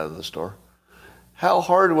Twitter out of the store? How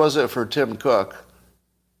hard was it for Tim Cook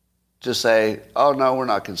to say, oh, no, we're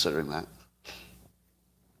not considering that?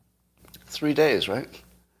 3 days, right?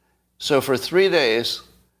 So for 3 days,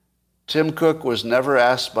 Tim Cook was never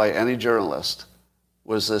asked by any journalist,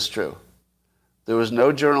 was this true? There was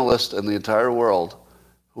no journalist in the entire world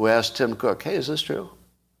who asked Tim Cook, hey, is this true?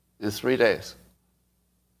 In 3 days.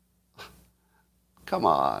 Come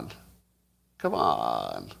on. Come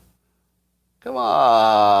on. Come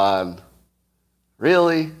on.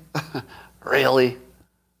 Really? Really?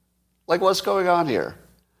 Like, what's going on here?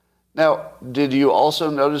 Now, did you also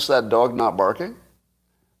notice that dog not barking?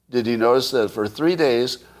 Did you notice that for 3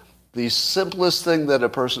 days, the simplest thing that a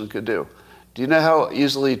person could do? Do you know how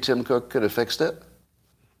easily Tim Cook could have fixed it?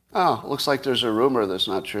 Oh, looks like there's a rumor that's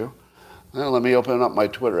not true. Well, let me open up my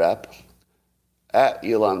Twitter app. At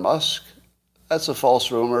Elon Musk. That's a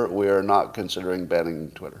false rumor. We are not considering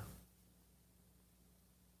banning Twitter.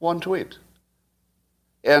 One tweet.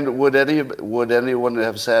 And would anyone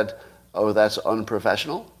have said, oh, that's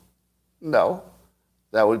unprofessional? No.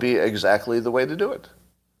 That would be exactly the way to do it.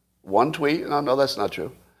 One tweet? No, that's not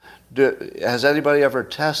true. Has anybody ever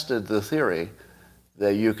tested the theory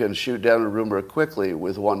that you can shoot down a rumor quickly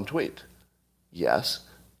with one tweet? Yes.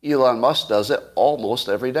 Elon Musk does it almost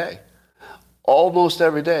every day. Almost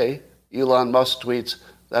every day, Elon Musk tweets,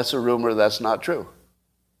 that's a rumor, that's not true.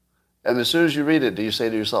 And as soon as you read it, do you say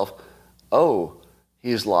to yourself, oh,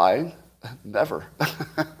 he's lying? Never.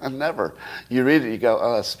 Never. You read it, you go,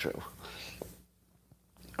 oh, that's true.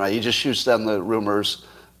 Right, he just shoots down the rumors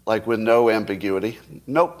like with no ambiguity.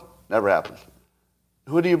 Nope, never happened.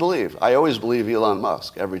 Who do you believe? I always believe Elon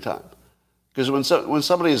Musk every time. Because when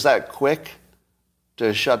somebody is that quick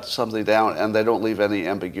to shut something down and they don't leave any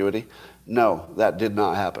ambiguity, no, that did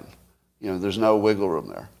not happen. There's no wiggle room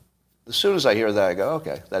there. As soon as I hear that, I go,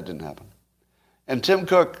 okay, that didn't happen. And Tim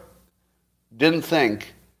Cook didn't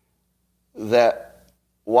think that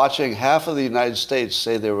watching half of the United States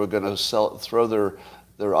say they were going to throw their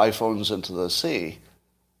iPhones into the sea,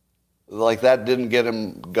 like that didn't get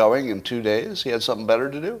him going in 2 days. He had something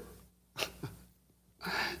better to do.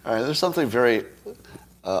 All right, there's something very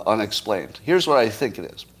unexplained. Here's what I think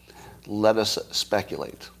it is. Let us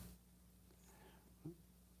speculate.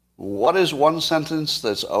 What is one sentence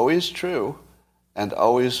that's always true and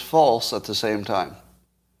always false at the same time?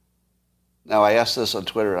 Now, I asked this on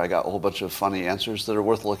Twitter, and I got a whole bunch of funny answers that are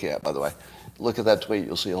worth looking at, by the way. Look at that tweet.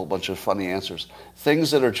 You'll see a whole bunch of funny answers. Things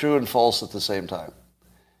that are true and false at the same time.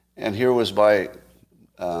 And here was my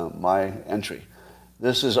entry.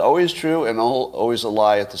 This is always true and always a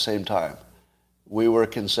lie at the same time. We were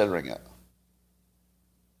considering it.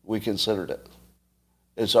 We considered it.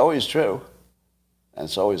 It's always true, and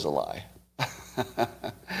it's always a lie.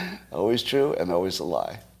 Always true and always a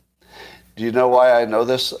lie. Do you know why I know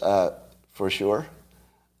this for sure?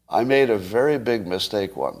 I made a very big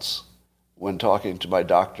mistake once when talking to my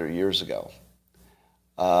doctor years ago.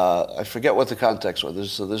 I forget what the context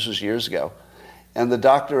was. So this was years ago. And the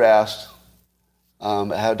doctor asked,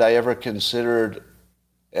 had I ever considered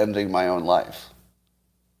ending my own life?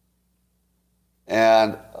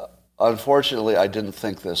 And unfortunately, I didn't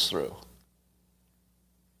think this through.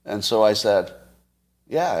 And so I said,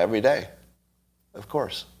 yeah, every day. Of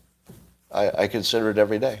course. I consider it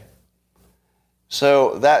every day.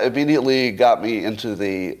 So that immediately got me into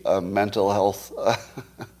the mental health.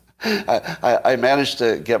 I managed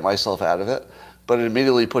to get myself out of it, but it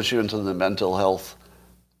immediately puts you into the mental health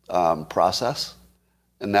process.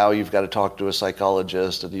 And now you've got to talk to a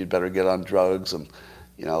psychologist, and you'd better get on drugs, and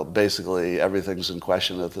basically everything's in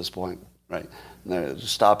question at this point, right?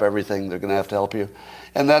 Stop everything. They're going to have to help you.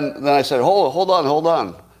 And then I said, hold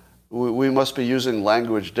on. We must be using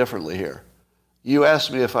language differently here. You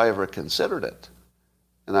asked me if I ever considered it,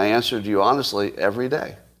 and I answered you honestly every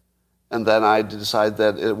day. And then I decide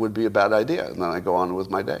that it would be a bad idea, and then I go on with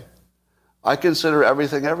my day. I consider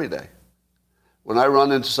everything every day. When I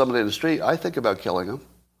run into somebody in the street, I think about killing them.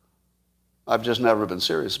 I've just never been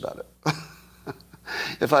serious about it.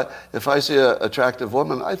 If I see an attractive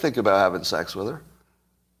woman, I think about having sex with her.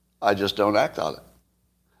 I just don't act on it.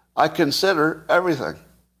 I consider everything.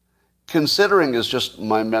 Considering is just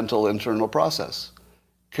my mental internal process.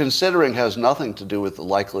 Considering has nothing to do with the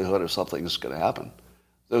likelihood of something that's going to happen.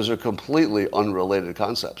 Those are completely unrelated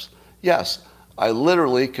concepts. Yes, I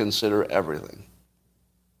literally consider everything.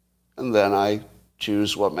 And then I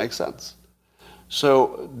choose what makes sense.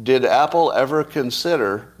 So did Apple ever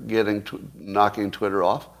consider knocking Twitter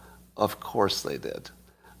off? Of course they did.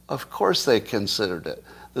 Of course they considered it.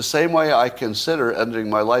 The same way I consider ending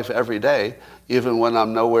my life every day, even when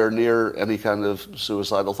I'm nowhere near any kind of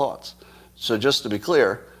suicidal thoughts. So just to be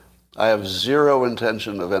clear, I have zero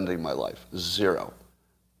intention of ending my life. Zero.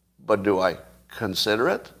 But do I consider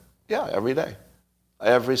it? Yeah, every day.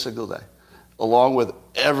 Every single day. Along with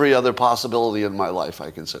every other possibility in my life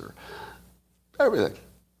I consider. Everything.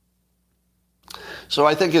 So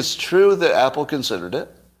I think it's true that Apple considered it.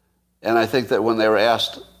 And I think that when they were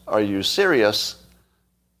asked, are you serious?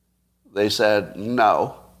 They said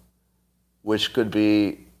no, which could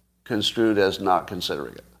be construed as not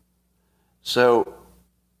considering it. So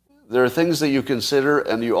there are things that you consider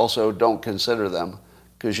and you also don't consider them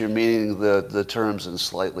because you're meaning the terms in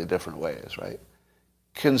slightly different ways, right?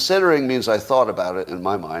 Considering means I thought about it in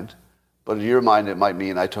my mind, but in your mind it might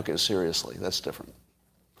mean I took it seriously. That's different.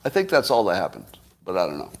 I think that's all that happened, but I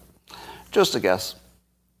don't know. Just a guess.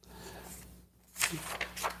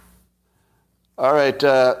 All right.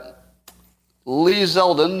 Lee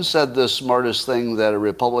Zeldin said the smartest thing that a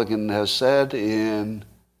Republican has said in,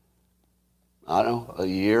 I don't know, a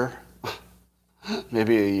year,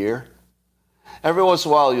 maybe a year. Every once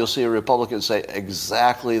in a while, you'll see a Republican say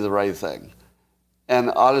exactly the right thing.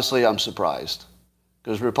 And honestly, I'm surprised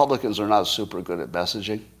because Republicans are not super good at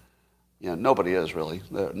messaging. Nobody is really.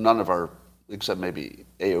 None of our, except maybe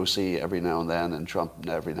AOC every now and then and Trump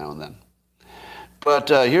every now and then. But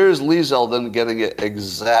here's Lee Zeldin getting it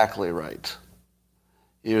exactly right.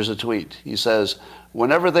 Here's a tweet. He says,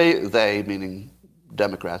 whenever they, meaning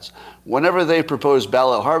Democrats, whenever they propose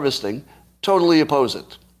ballot harvesting, totally oppose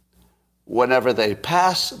it. Whenever they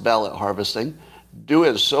pass ballot harvesting, do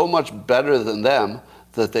it so much better than them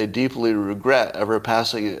that they deeply regret ever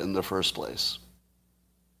passing it in the first place.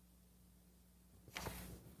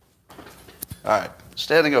 All right,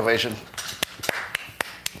 standing ovation.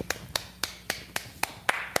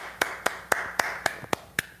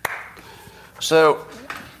 So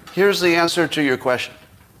here's the answer to your question.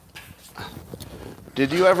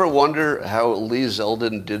 Did you ever wonder how Lee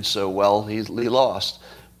Zeldin did so well? He lost.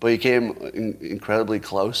 but he came incredibly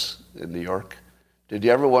close in New York. Did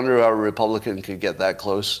you ever wonder how a Republican could get that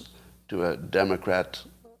close to a Democrat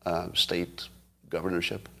state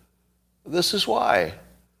governorship? This is why.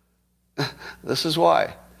 This is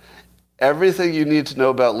why. Everything you need to know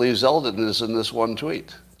about Lee Zeldin is in this one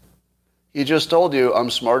tweet. He just told you, I'm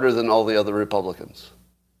smarter than all the other Republicans.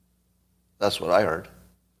 That's what I heard.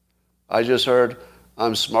 I just heard,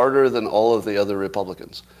 I'm smarter than all of the other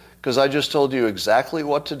Republicans. Because I just told you exactly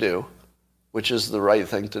what to do, which is the right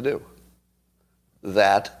thing to do.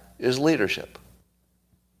 That is leadership.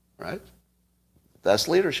 Right? That's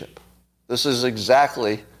leadership. This is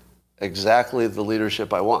exactly the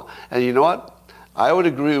leadership I want. And you know what? I would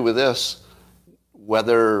agree with this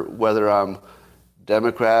whether I'm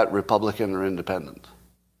Democrat, Republican, or independent.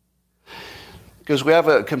 Because we have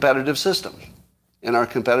a competitive system. In our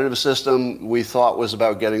competitive system, we thought was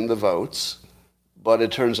about getting the votes, but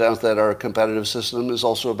it turns out that our competitive system is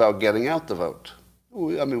also about getting out the vote.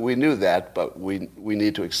 We knew that, but we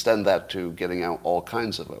need to extend that to getting out all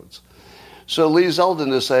kinds of votes. So Lee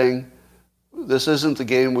Zeldin is saying, this isn't the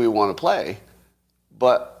game we want to play,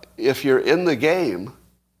 but if you're in the game,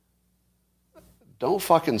 don't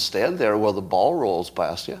fucking stand there while the ball rolls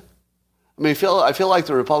past you. I feel like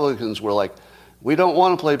the Republicans were like, we don't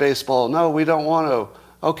want to play baseball. No, we don't want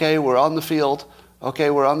to. Okay, we're on the field. Okay,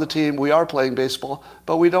 we're on the team. We are playing baseball,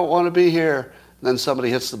 but we don't want to be here. And then somebody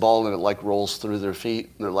hits the ball and it like rolls through their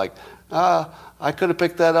feet. And they're like, I could have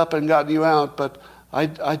picked that up and gotten you out, but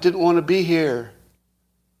I didn't want to be here.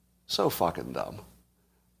 So fucking dumb.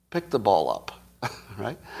 Pick the ball up,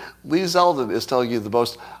 right? Lee Zeldin is telling you the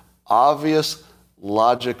most obvious,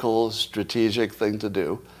 logical, strategic thing to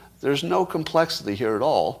do. There's no complexity here at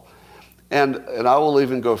all. And I will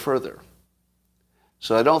even go further.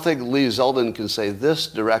 So I don't think Lee Zeldin can say this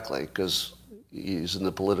directly because he's in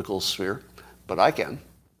the political sphere, but I can.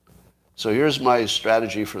 So here's my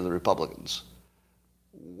strategy for the Republicans.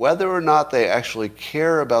 Whether or not they actually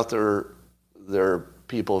care about their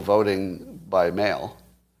people voting by mail,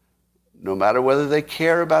 no matter whether they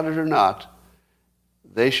care about it or not,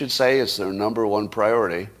 they should say it's their number one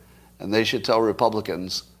priority, and they should tell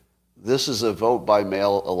Republicans, this is a vote by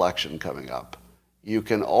mail election coming up. You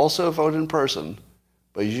can also vote in person,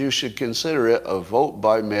 but you should consider it a vote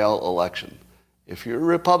by mail election. If you're a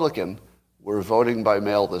Republican, we're voting by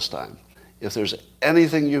mail this time. If there's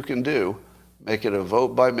anything you can do, make it a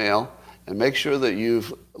vote by mail, and make sure that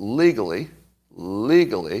you've legally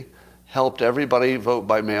helped everybody vote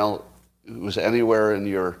by mail who's anywhere in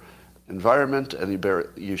your environment.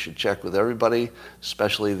 You should check with everybody,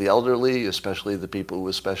 especially the elderly, especially the people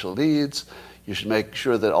with special needs. You should make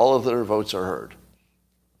sure that all of their votes are heard.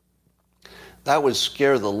 That would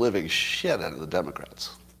scare the living shit out of the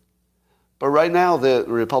Democrats. But right now, the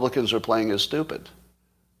Republicans are playing as stupid.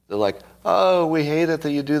 They're like, oh, we hate it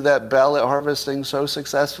that you do that ballot harvesting so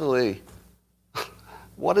successfully.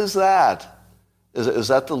 What is that? Is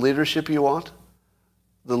that the leadership you want?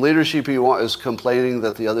 The leadership you want is complaining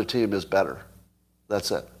that the other team is better.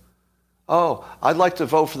 That's it. Oh, I'd like to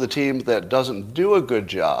vote for the team that doesn't do a good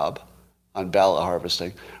job on ballot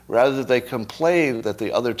harvesting, rather they complain that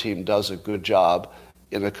the other team does a good job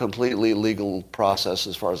in a completely legal process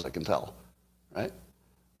as far as I can tell, right?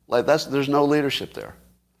 Like there's no leadership there.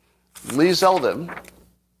 Lee Zeldin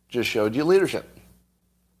just showed you leadership.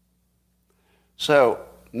 So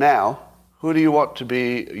now, who do you want to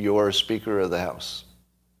be your Speaker of the House?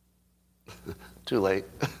 Too late.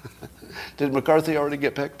 Did McCarthy already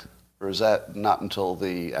get picked? Or is that not until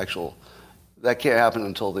that can't happen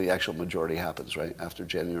until the actual majority happens, right? After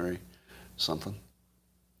January something.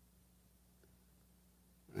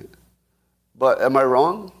 Right? But am I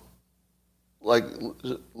wrong? Like,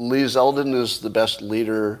 Lee Zeldin is the best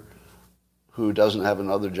leader who doesn't have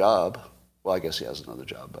another job. Well, I guess he has another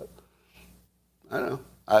job, but I don't know.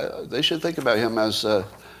 They should think about him as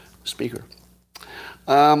Speaker.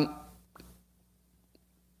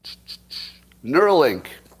 Neuralink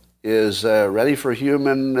is ready for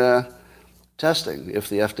human testing if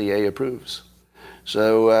the FDA approves.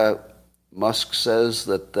 So Musk says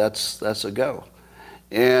that's a go.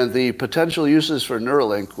 And the potential uses for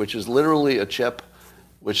Neuralink, which is literally a chip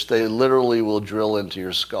which they literally will drill into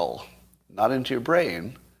your skull. Not into your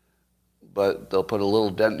brain, but they'll put a little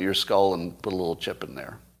dent in your skull and put a little chip in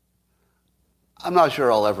there. I'm not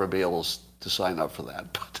sure I'll ever be able to sign up for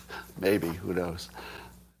that, but maybe, who knows.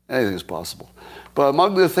 Anything's possible. But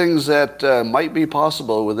among the things that might be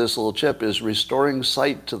possible with this little chip is restoring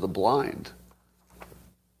sight to the blind.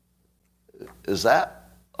 Is that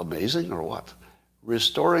amazing or what?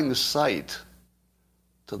 Restoring sight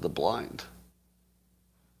to the blind.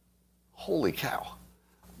 Holy cow.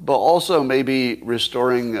 but also maybe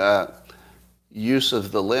restoring use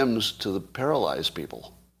of the limbs to the paralyzed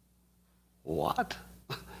people. What?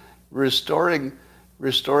 Restoring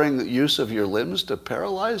the use of your limbs to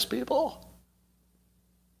paralyzed people?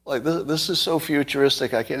 Like, this is so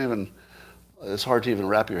futuristic, it's hard to even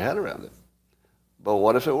wrap your head around it. But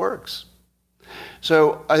what if it works?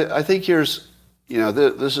 So I think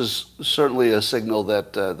this is certainly a signal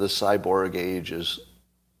that the cyborg age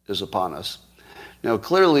is upon us. Now,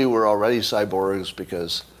 clearly we're already cyborgs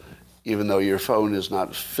because even though your phone is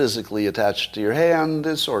not physically attached to your hand,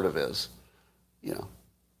 it sort of is.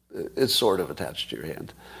 It's sort of attached to your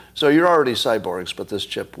hand. So you're already cyborgs, but this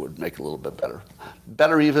chip would make it a little bit better.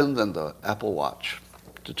 Better even than the Apple Watch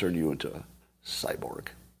to turn you into a cyborg.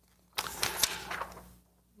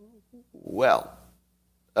 Well,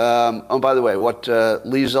 by the way, what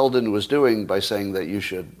Lee Zeldin was doing by saying that you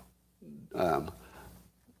should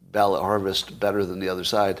ballot harvest better than the other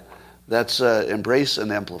side, that's embrace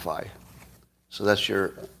and amplify. So that's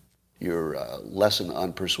your lesson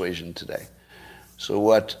on persuasion today.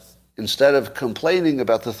 So instead of complaining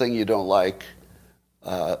about the thing you don't like,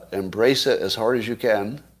 embrace it as hard as you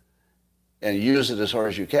can and use it as hard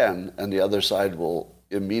as you can, and the other side will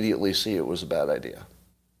immediately see it was a bad idea.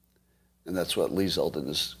 And that's what Lee Zeldin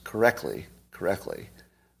is correctly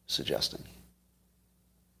suggesting.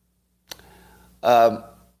 There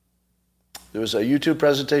was a YouTube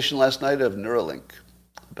presentation last night of Neuralink.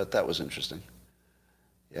 I bet that was interesting.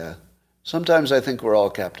 Yeah. Sometimes I think we're all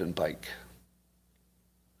Captain Pike.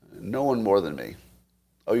 No one more than me.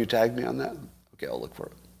 Oh, you tagged me on that? Okay, I'll look for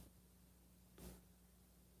it.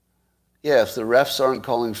 Yeah, if the refs aren't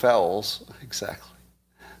calling fouls, exactly.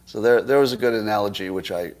 So there was a good analogy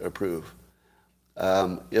which I approve.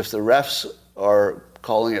 If the refs are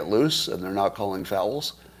calling it loose and they're not calling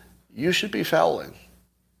fouls, you should be fouling,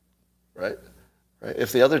 right?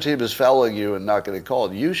 If the other team is fouling you and not getting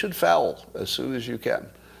called, you should foul as soon as you can.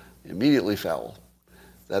 Immediately foul.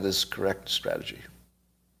 That is correct strategy.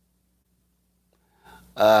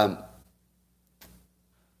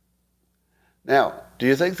 Now, do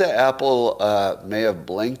you think that Apple may have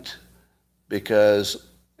blinked because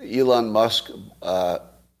Elon Musk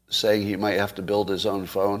saying he might have to build his own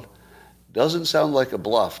phone doesn't sound like a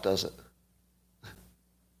bluff, does it?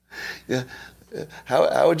 Yeah.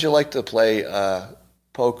 How would you like to play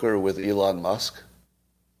poker with Elon Musk,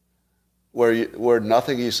 where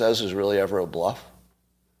nothing he says is really ever a bluff?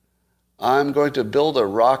 I'm going to build a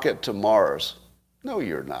rocket to Mars. No,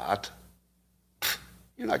 you're not.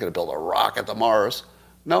 You're not going to build a rocket to Mars.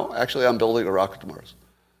 No, actually, I'm building a rocket to Mars.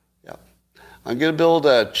 Yeah. I'm going to build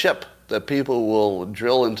a chip that people will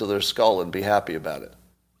drill into their skull and be happy about it.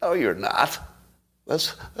 No, you're not.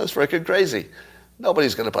 That's freaking crazy.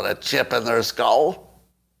 Nobody's going to put a chip in their skull.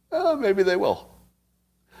 Maybe they will.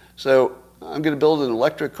 So I'm going to build an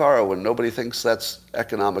electric car when nobody thinks that's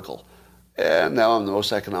economical. And now I'm the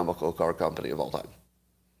most economical car company of all time.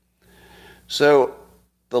 So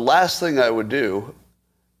the last thing I would do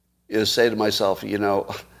is say to myself,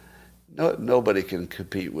 nobody can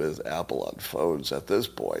compete with Apple on phones at this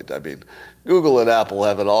point. I mean, Google and Apple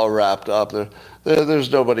have it all wrapped up.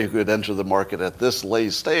 There's nobody who could enter the market at this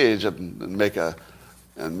late stage and make an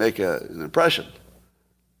impression,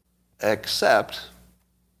 except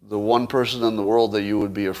the one person in the world that you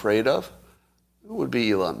would be afraid of would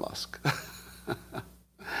be Elon Musk.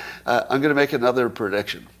 I'm going to make another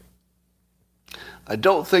prediction. I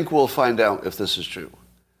don't think we'll find out if this is true,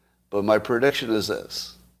 but my prediction is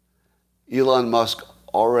this. Elon Musk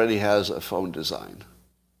already has a phone design,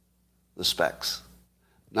 the specs.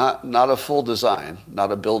 Not a full design,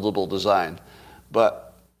 not a buildable design,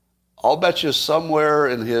 but I'll bet you somewhere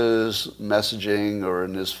in his messaging or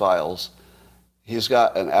in his files, he's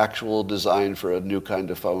got an actual design for a new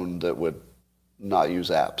kind of phone that would not use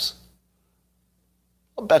apps.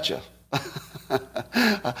 I'll bet you.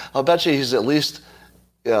 I'll bet you he's at least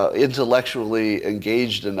intellectually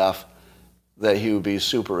engaged enough that he would be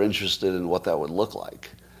super interested in what that would look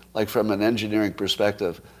like. Like from an engineering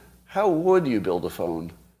perspective, how would you build a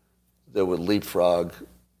phone that would leapfrog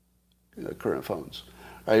current phones?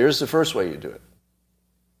 All right, here's the first way you do it.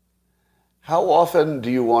 How often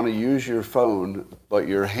do you want to use your phone, but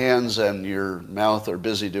your hands and your mouth are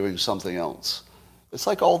busy doing something else? It's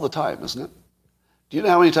like all the time, isn't it? Do you know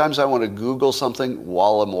how many times I want to Google something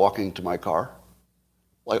while I'm walking to my car?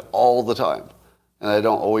 Like all the time. And I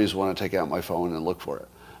don't always want to take out my phone and look for it.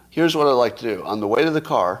 Here's what I like to do. On the way to the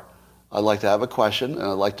car, I like to have a question, and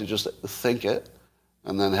I like to just think it,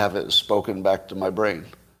 and then have it spoken back to my brain.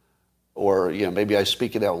 Or, maybe I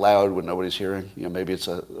speak it out loud when nobody's hearing. Maybe it's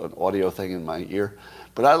an audio thing in my ear.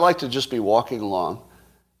 But I like to just be walking along,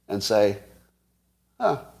 and say,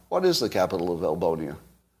 what is the capital of Albonia?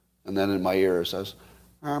 And then in my ear it says,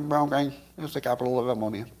 Browning is the capital of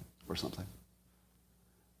Albonia, or something.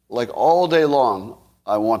 Like all day long,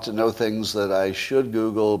 I want to know things that I should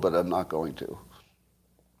Google, but I'm not going to.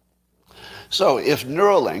 So if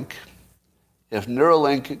Neuralink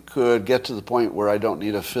could get to the point where I don't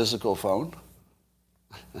need a physical phone,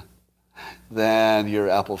 then your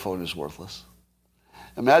Apple phone is worthless.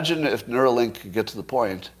 Imagine if Neuralink could get to the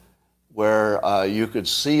point where you could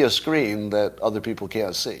see a screen that other people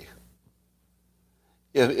can't see.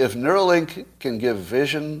 If Neuralink can give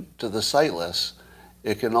vision to the sightless,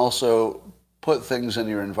 it can also put things in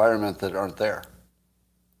your environment that aren't there.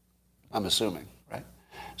 I'm assuming, right?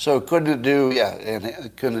 So couldn't it do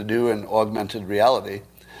an augmented reality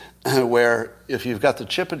where if you've got the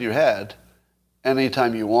chip in your head,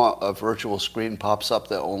 anytime you want, a virtual screen pops up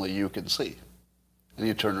that only you can see. And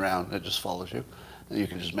you turn around and it just follows you. And you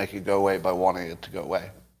can just make it go away by wanting it to go away.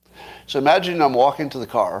 So imagine I'm walking to the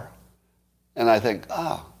car and I think,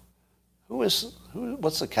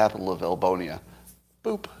 what's the capital of Albonia?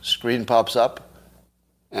 Boop, screen pops up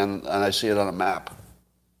and I see it on a map.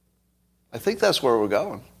 I think that's where we're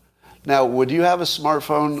going. Now, would you have a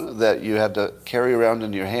smartphone that you had to carry around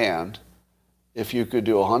in your hand if you could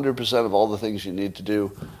do 100% of all the things you need to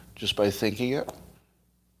do just by thinking it?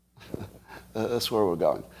 That's where we're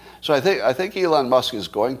going. So I think Elon Musk is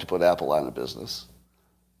going to put Apple out of business.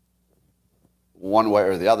 One way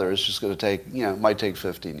or the other. It's just going to take, it might take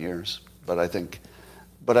 15 years. But I think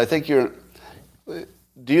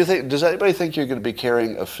does anybody think you're going to be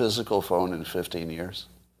carrying a physical phone in 15 years?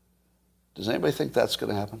 Does anybody think that's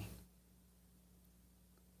going to happen?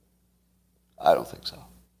 I don't think so.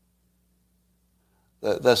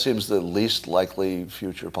 That seems the least likely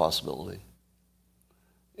future possibility.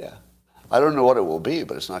 Yeah. I don't know what it will be,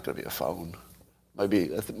 but it's not going to be a phone.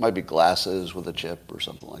 It might be glasses with a chip or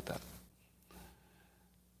something like that.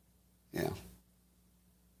 Yeah.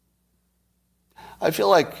 I feel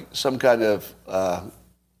like some kind of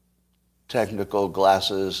technical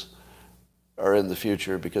glasses are in the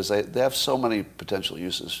future because they have so many potential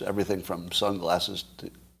uses, everything from sunglasses to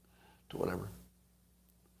whatever.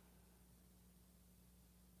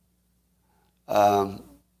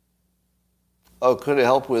 Could it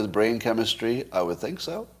help with brain chemistry? I would think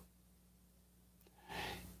so.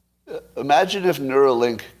 Imagine if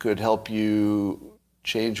Neuralink could help you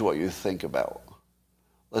change what you think about.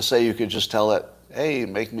 Let's say you could just tell it, hey,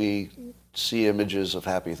 make me see images of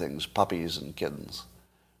happy things, puppies and kittens.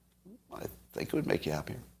 I think it would make you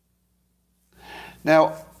happier.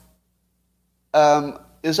 Now,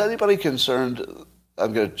 is anybody concerned,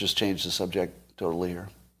 I'm going to just change the subject totally here.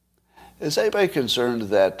 Is anybody concerned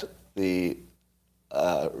that the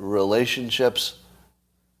relationships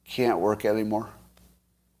can't work anymore?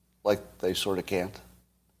 Like they sort of can't?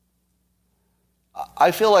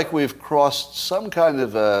 I feel like we've crossed some kind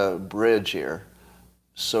of a bridge here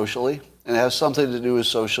socially, and it has something to do with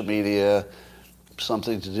social media,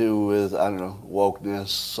 something to do with, I don't know, wokeness,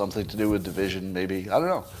 something to do with division maybe, I don't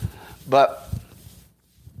know. But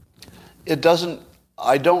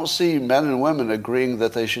I don't see men and women agreeing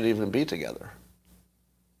that they should even be together.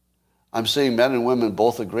 I'm seeing men and women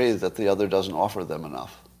both agree that the other doesn't offer them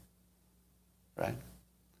enough, right?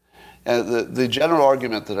 And the general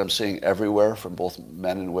argument that I'm seeing everywhere from both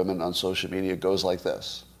men and women on social media goes like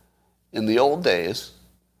this. In the old days,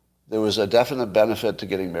 there was a definite benefit to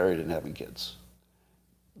getting married and having kids.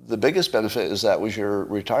 The biggest benefit is that was your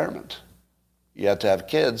retirement. You had to have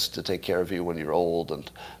kids to take care of you when you're old and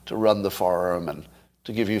to run the farm and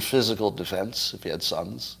to give you physical defense if you had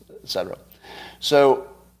sons, etc. So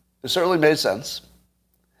it certainly made sense.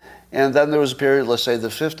 And then there was a period, let's say the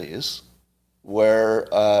 50s, where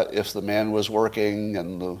if the man was working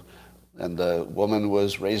and the woman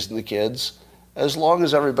was raising the kids, as long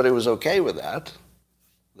as everybody was okay with that,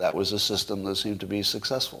 that was a system that seemed to be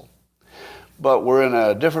successful. But we're in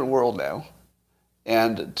a different world now.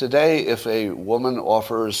 And today, if a woman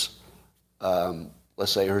offers,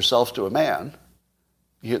 let's say, herself to a man,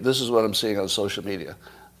 this is what I'm seeing on social media.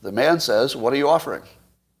 The man says, what are you offering?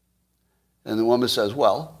 And the woman says,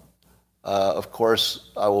 well, of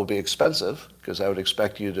course, I will be expensive because I would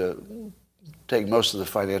expect you to take most of the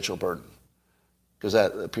financial burden because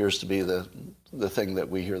that appears to be the thing that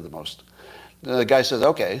we hear the most. And the guy says,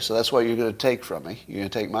 okay, so that's what you're going to take from me. You're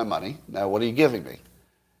going to take my money. Now, what are you giving me?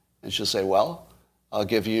 And she'll say, well, I'll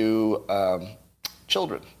give you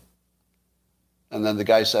children. And then the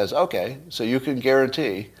guy says, okay, so you can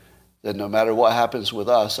guarantee that no matter what happens with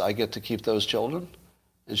us, I get to keep those children?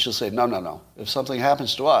 And she'll say, no. If something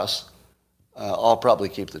happens to us, I'll probably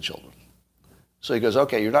keep the children. So he goes,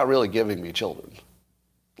 okay, you're not really giving me children.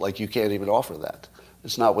 Like, you can't even offer that.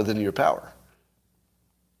 It's not within your power.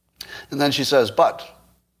 And then she says, but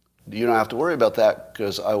you don't have to worry about that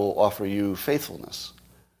because I will offer you faithfulness.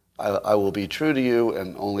 I will be true to you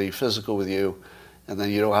and only physical with you, and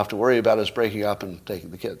then you don't have to worry about us breaking up and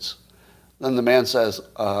taking the kids. Then the man says,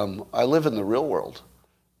 I live in the real world.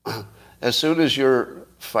 As soon as you're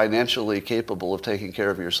financially capable of taking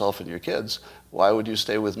care of yourself and your kids, why would you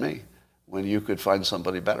stay with me when you could find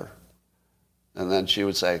somebody better? And then she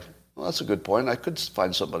would say, well, that's a good point. I could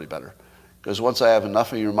find somebody better. Because once I have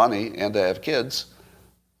enough of your money and I have kids,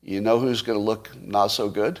 you know who's going to look not so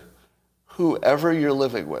good? Whoever you're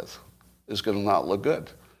living with is going to not look good.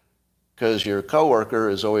 Because your coworker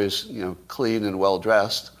is always, clean and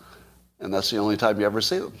well-dressed, and that's the only time you ever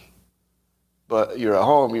see them. But you're at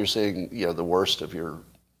home, you're seeing, the worst of your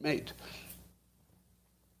mate.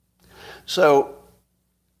 So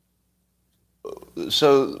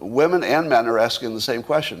women and men are asking the same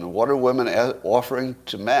question. What are women offering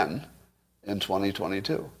to men in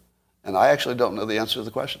 2022? And I actually don't know the answer to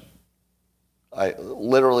the question.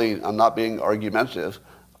 I'm not being argumentative.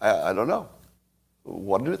 I don't know.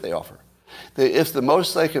 What do they offer? If the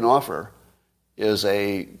most they can offer is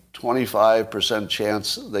a 25%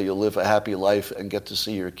 chance that you'll live a happy life and get to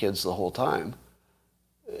see your kids the whole time,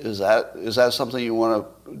 is that something you want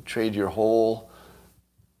to trade your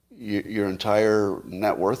entire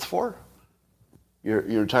net worth for? Your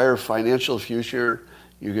entire financial future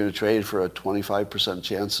you're going to trade for a 25%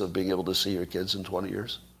 chance of being able to see your kids in 20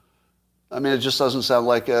 years? I mean, it just doesn't sound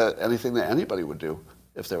like anything that anybody would do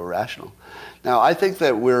if they were rational. Now, I think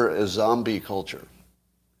that we're a zombie culture.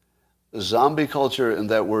 A zombie culture in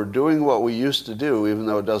that we're doing what we used to do even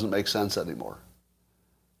though it doesn't make sense anymore.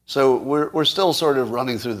 So we're still sort of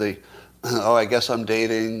running through the, I guess I'm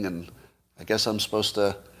dating, and I guess I'm supposed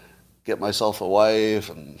to get myself a wife,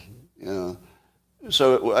 and,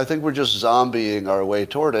 So I think we're just zombieing our way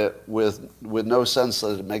toward it with no sense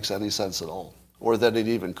that it makes any sense at all, or that it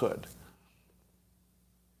even could.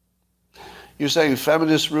 You're saying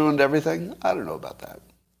feminists ruined everything? I don't know about that.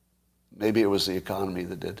 Maybe it was the economy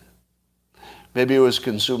that did. Maybe it was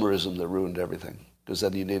consumerism that ruined everything, because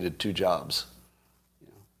then you needed two jobs.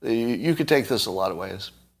 You could take this a lot of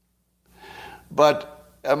ways.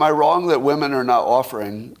 But am I wrong that women are not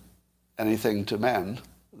offering anything to men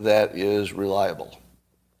that is reliable?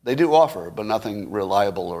 They do offer, but nothing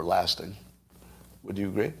reliable or lasting. Would you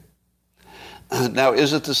agree? Now,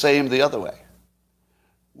 is it the same the other way?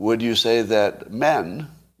 Would you say that men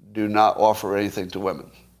do not offer anything to women?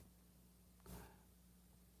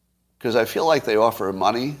 Because I feel like they offer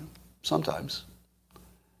money sometimes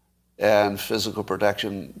and physical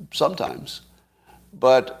protection sometimes.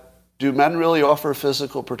 But do men really offer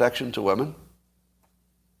physical protection to women?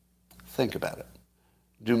 Think about it.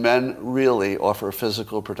 Do men really offer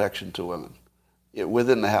physical protection to women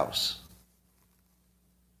within the house?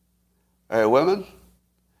 All right, women,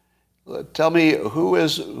 tell me who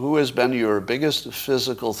has been your biggest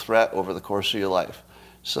physical threat over the course of your life?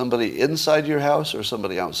 Somebody inside your house or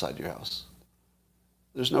somebody outside your house?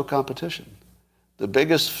 There's no competition. The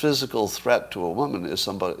biggest physical threat to a woman is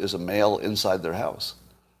a male inside their house,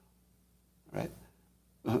 right?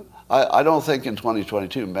 I don't think in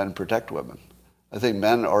 2022 men protect women. I think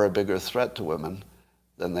men are a bigger threat to women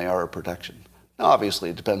than they are a protection. Now,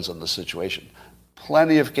 obviously, it depends on the situation.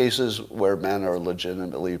 Plenty of cases where men are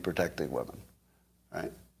legitimately protecting women,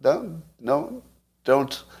 right? Don't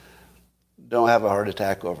have a heart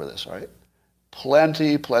attack over this, right?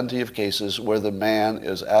 Plenty of cases where the man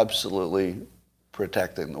is absolutely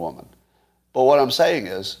protecting the woman. But what I'm saying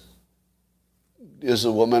is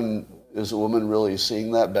the woman really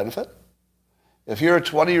seeing that benefit? If you're a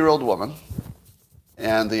 20-year-old woman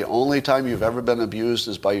and the only time you've ever been abused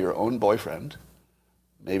is by your own boyfriend,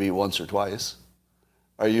 maybe once or twice,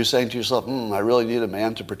 are you saying to yourself, I really need a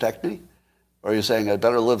man to protect me? Or are you saying, I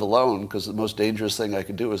better live alone because the most dangerous thing I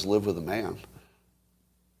could do is live with a man?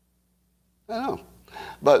 I don't know.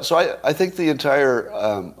 But so I think the entire,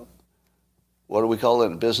 what do we call it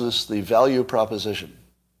in business? The value proposition.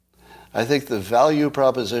 I think the value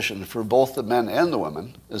proposition for both the men and the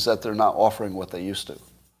women is that they're not offering what they used to.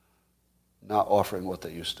 Not offering what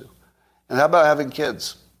they used to. And how about having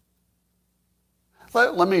kids?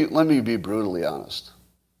 Let me be brutally honest.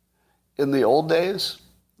 In the old days,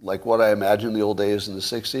 like what I imagine the old days in the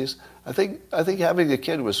 60s, I think having a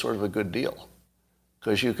kid was sort of a good deal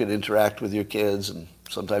because you could interact with your kids and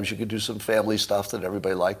sometimes you could do some family stuff that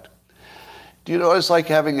everybody liked. Do you know what it's like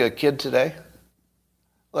having a kid today?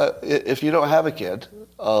 If you don't have a kid,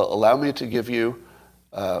 allow me to give you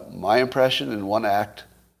my impression in one act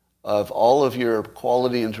of all of your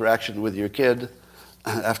quality interaction with your kid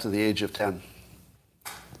after the age of 10?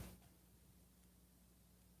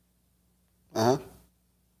 Uh-huh.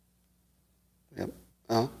 Yep.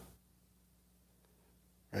 Uh-huh.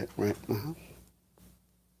 Right, right. Uh-huh.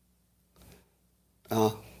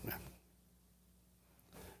 Uh-huh. Yeah.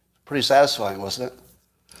 Pretty satisfying, wasn't it?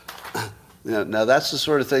 Yeah, now that's the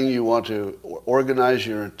sort of thing you want to organize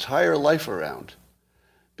your entire life around.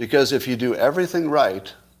 Because if you do everything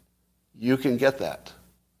right, you can get that.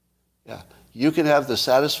 Yeah. You can have the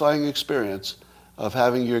satisfying experience of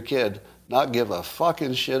having your kid not give a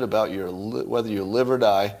fucking shit about whether you live or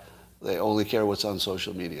die. They only care what's on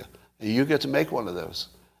social media. And you get to make one of those.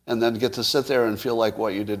 And then get to sit there and feel like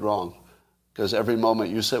what you did wrong. Because every moment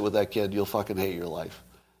you sit with that kid, you'll fucking hate your life.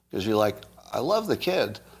 Because you're like, I love the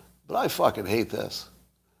kid, but I fucking hate this.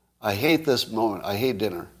 I hate this moment. I hate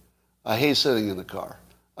dinner. I hate sitting in the car.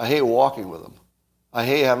 I hate walking with them. I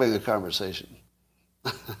hate having a conversation.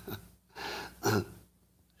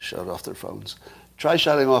 Shut off their phones. Try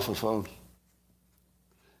shutting off a phone.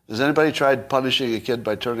 Has anybody tried punishing a kid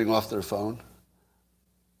by turning off their phone?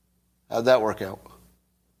 How'd that work out?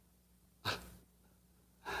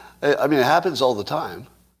 I mean, it happens all the time.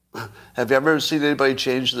 Have you ever seen anybody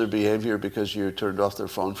change their behavior because you turned off their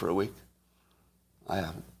phone for a week? I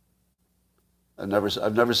haven't.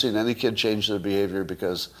 I've never seen any kid change their behavior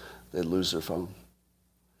because they lose their phone.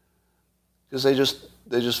 Because they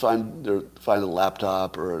just find a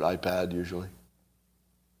laptop or an iPad usually.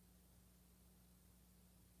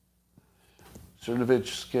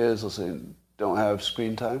 Cernovich kids, let's say, don't have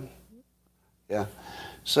screen time. Yeah.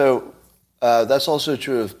 So that's also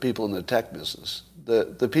true of people in the tech business.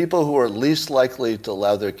 The people who are least likely to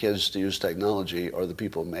allow their kids to use technology are the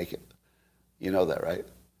people who make it. You know that, right?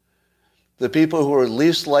 The people who are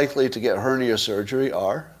least likely to get hernia surgery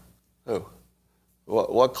are who?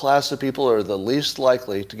 What class of people are the least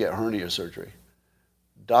likely to get hernia surgery?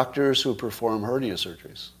 Doctors who perform hernia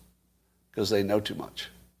surgeries because they know too much.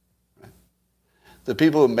 Right? The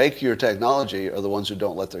people who make your technology are the ones who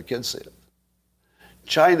don't let their kids see it.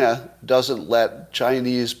 China doesn't let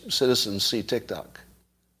Chinese citizens see TikTok.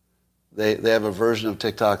 They have a version of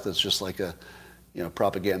TikTok that's just like a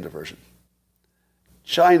propaganda version.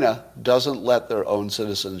 China doesn't let their own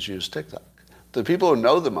citizens use TikTok. The people who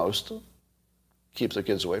know the most keep their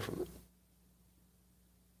kids away from it.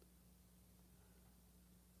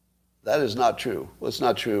 That is not true. Well, it's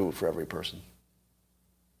not true for every person.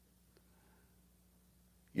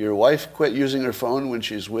 Your wife quit using her phone when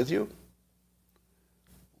she's with you?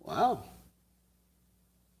 Wow.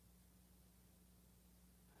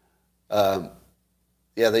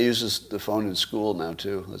 Yeah, they use the phone in school now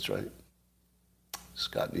too. That's right.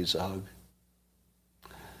 Scott needs a hug.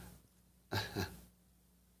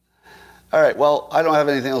 All right, well, I don't have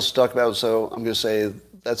anything else to talk about, so I'm going to say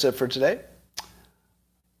that's it for today.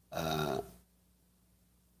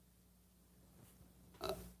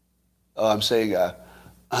 I'm saying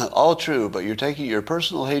all true, but you're taking your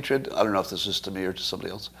personal hatred, I don't know if this is to me or to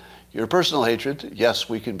somebody else, your personal hatred, yes,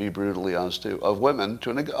 we can be brutally honest too, of women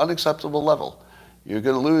to an unacceptable level. You're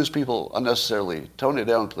going to lose people unnecessarily. Tone it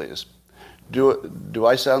down, please. Do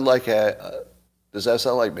I sound like does that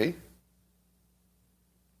sound like me?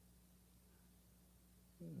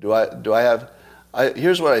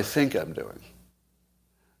 Here's what I think I'm doing.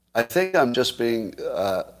 I think I'm just being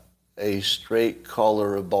a straight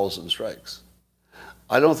caller of balls and strikes.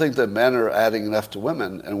 I don't think that men are adding enough to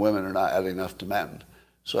women and women are not adding enough to men.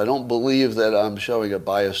 So I don't believe that I'm showing a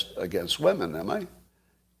bias against women, am I?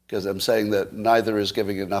 Because I'm saying that neither is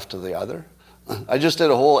giving enough to the other. I just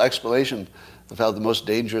did a whole explanation of how the most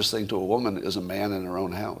dangerous thing to a woman is a man in her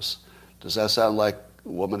own house. Does that sound like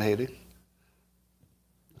woman hating?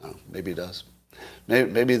 No, maybe it does.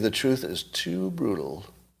 Maybe the truth is too brutal.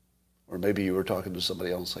 Or maybe you were talking to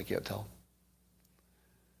somebody else, I can't tell.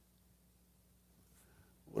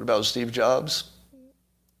 What about Steve Jobs?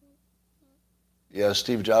 Yeah,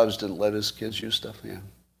 Steve Jobs didn't let his kids use stuff, yeah.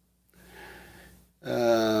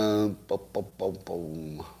 So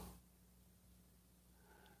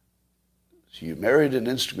you married an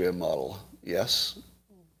Instagram model, yes.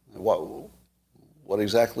 What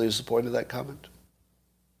exactly is the point of that comment?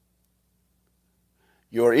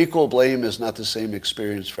 Your equal blame is not the same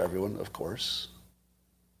experience for everyone, of course.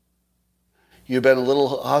 You've been a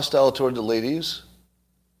little hostile toward the ladies.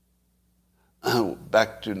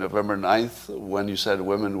 Back to November 9th, when you said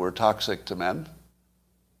women were toxic to men.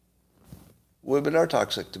 Women are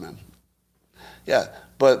toxic to men. Yeah,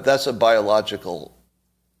 but that's a biological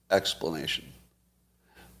explanation.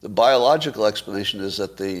 The biological explanation is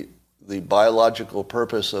that the biological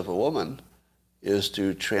purpose of a woman is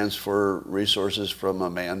to transfer resources from a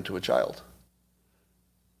man to a child.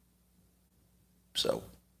 So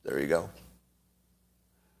there you go.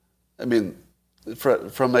 I mean,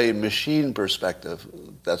 from a machine perspective,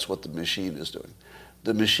 that's what the machine is doing.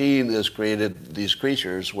 The machine has created these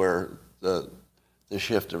creatures where the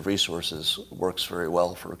shift of resources works very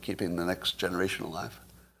well for keeping the next generation alive.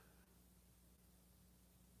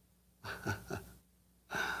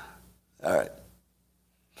 All right.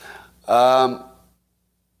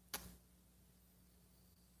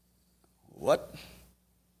 What?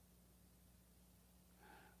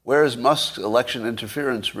 Where is Musk's election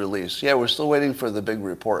interference release? Yeah, we're still waiting for the big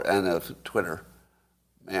report and of Twitter.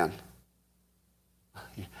 Man,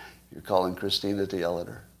 you're calling Christina to yell at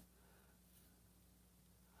her.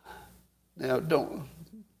 Now, don't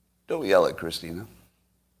yell at Christina.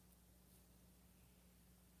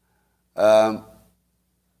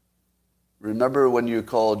 Remember when you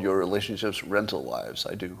called your relationships rental wives?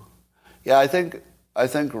 I do. Yeah, I think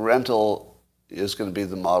rental is going to be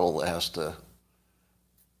the model that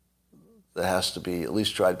has to be at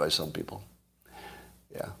least tried by some people.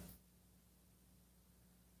 Yeah.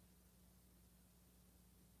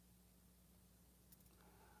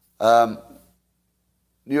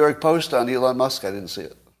 New York Post on Elon Musk. I didn't see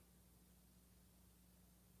it.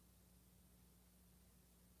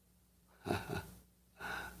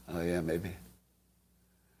 Oh yeah, maybe.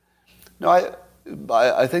 No,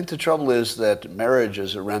 I think the trouble is that marriage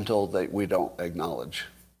is a rental that we don't acknowledge.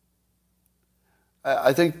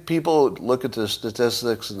 I think people look at the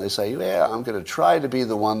statistics and they say, yeah, I'm going to try to be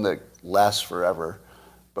the one that lasts forever.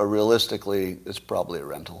 But realistically, it's probably a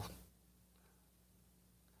rental.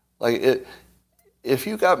 Like, if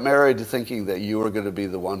you got married thinking that you were going to be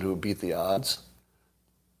the one who beat the odds,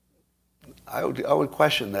 I would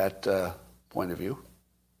question that point of view.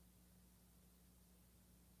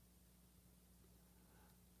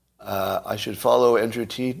 I should follow Andrew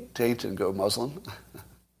Tate and go Muslim.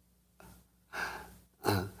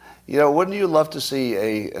 Wouldn't you love to see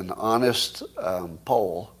an honest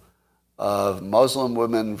poll of Muslim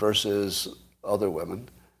women versus other women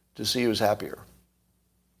to see who's happier?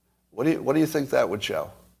 What do you think that would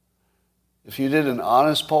show? If you did an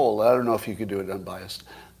honest poll, I don't know if you could do it unbiased,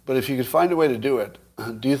 but if you could find a way to do it,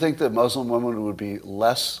 do you think that Muslim women would be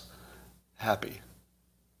less happy?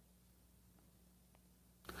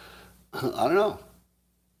 I don't know.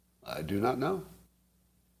 I do not know.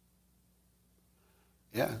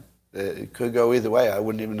 Yeah, it could go either way. I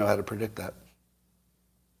wouldn't even know how to predict that.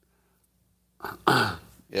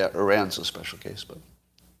 Yeah, Iran's a special case, but...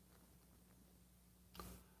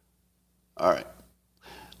 All right.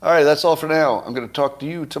 All right, that's all for now. I'm going to talk to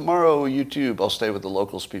you tomorrow, YouTube. I'll stay with the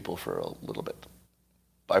locals people for a little bit.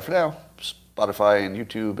 Bye for now. Spotify and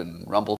YouTube and Rumble.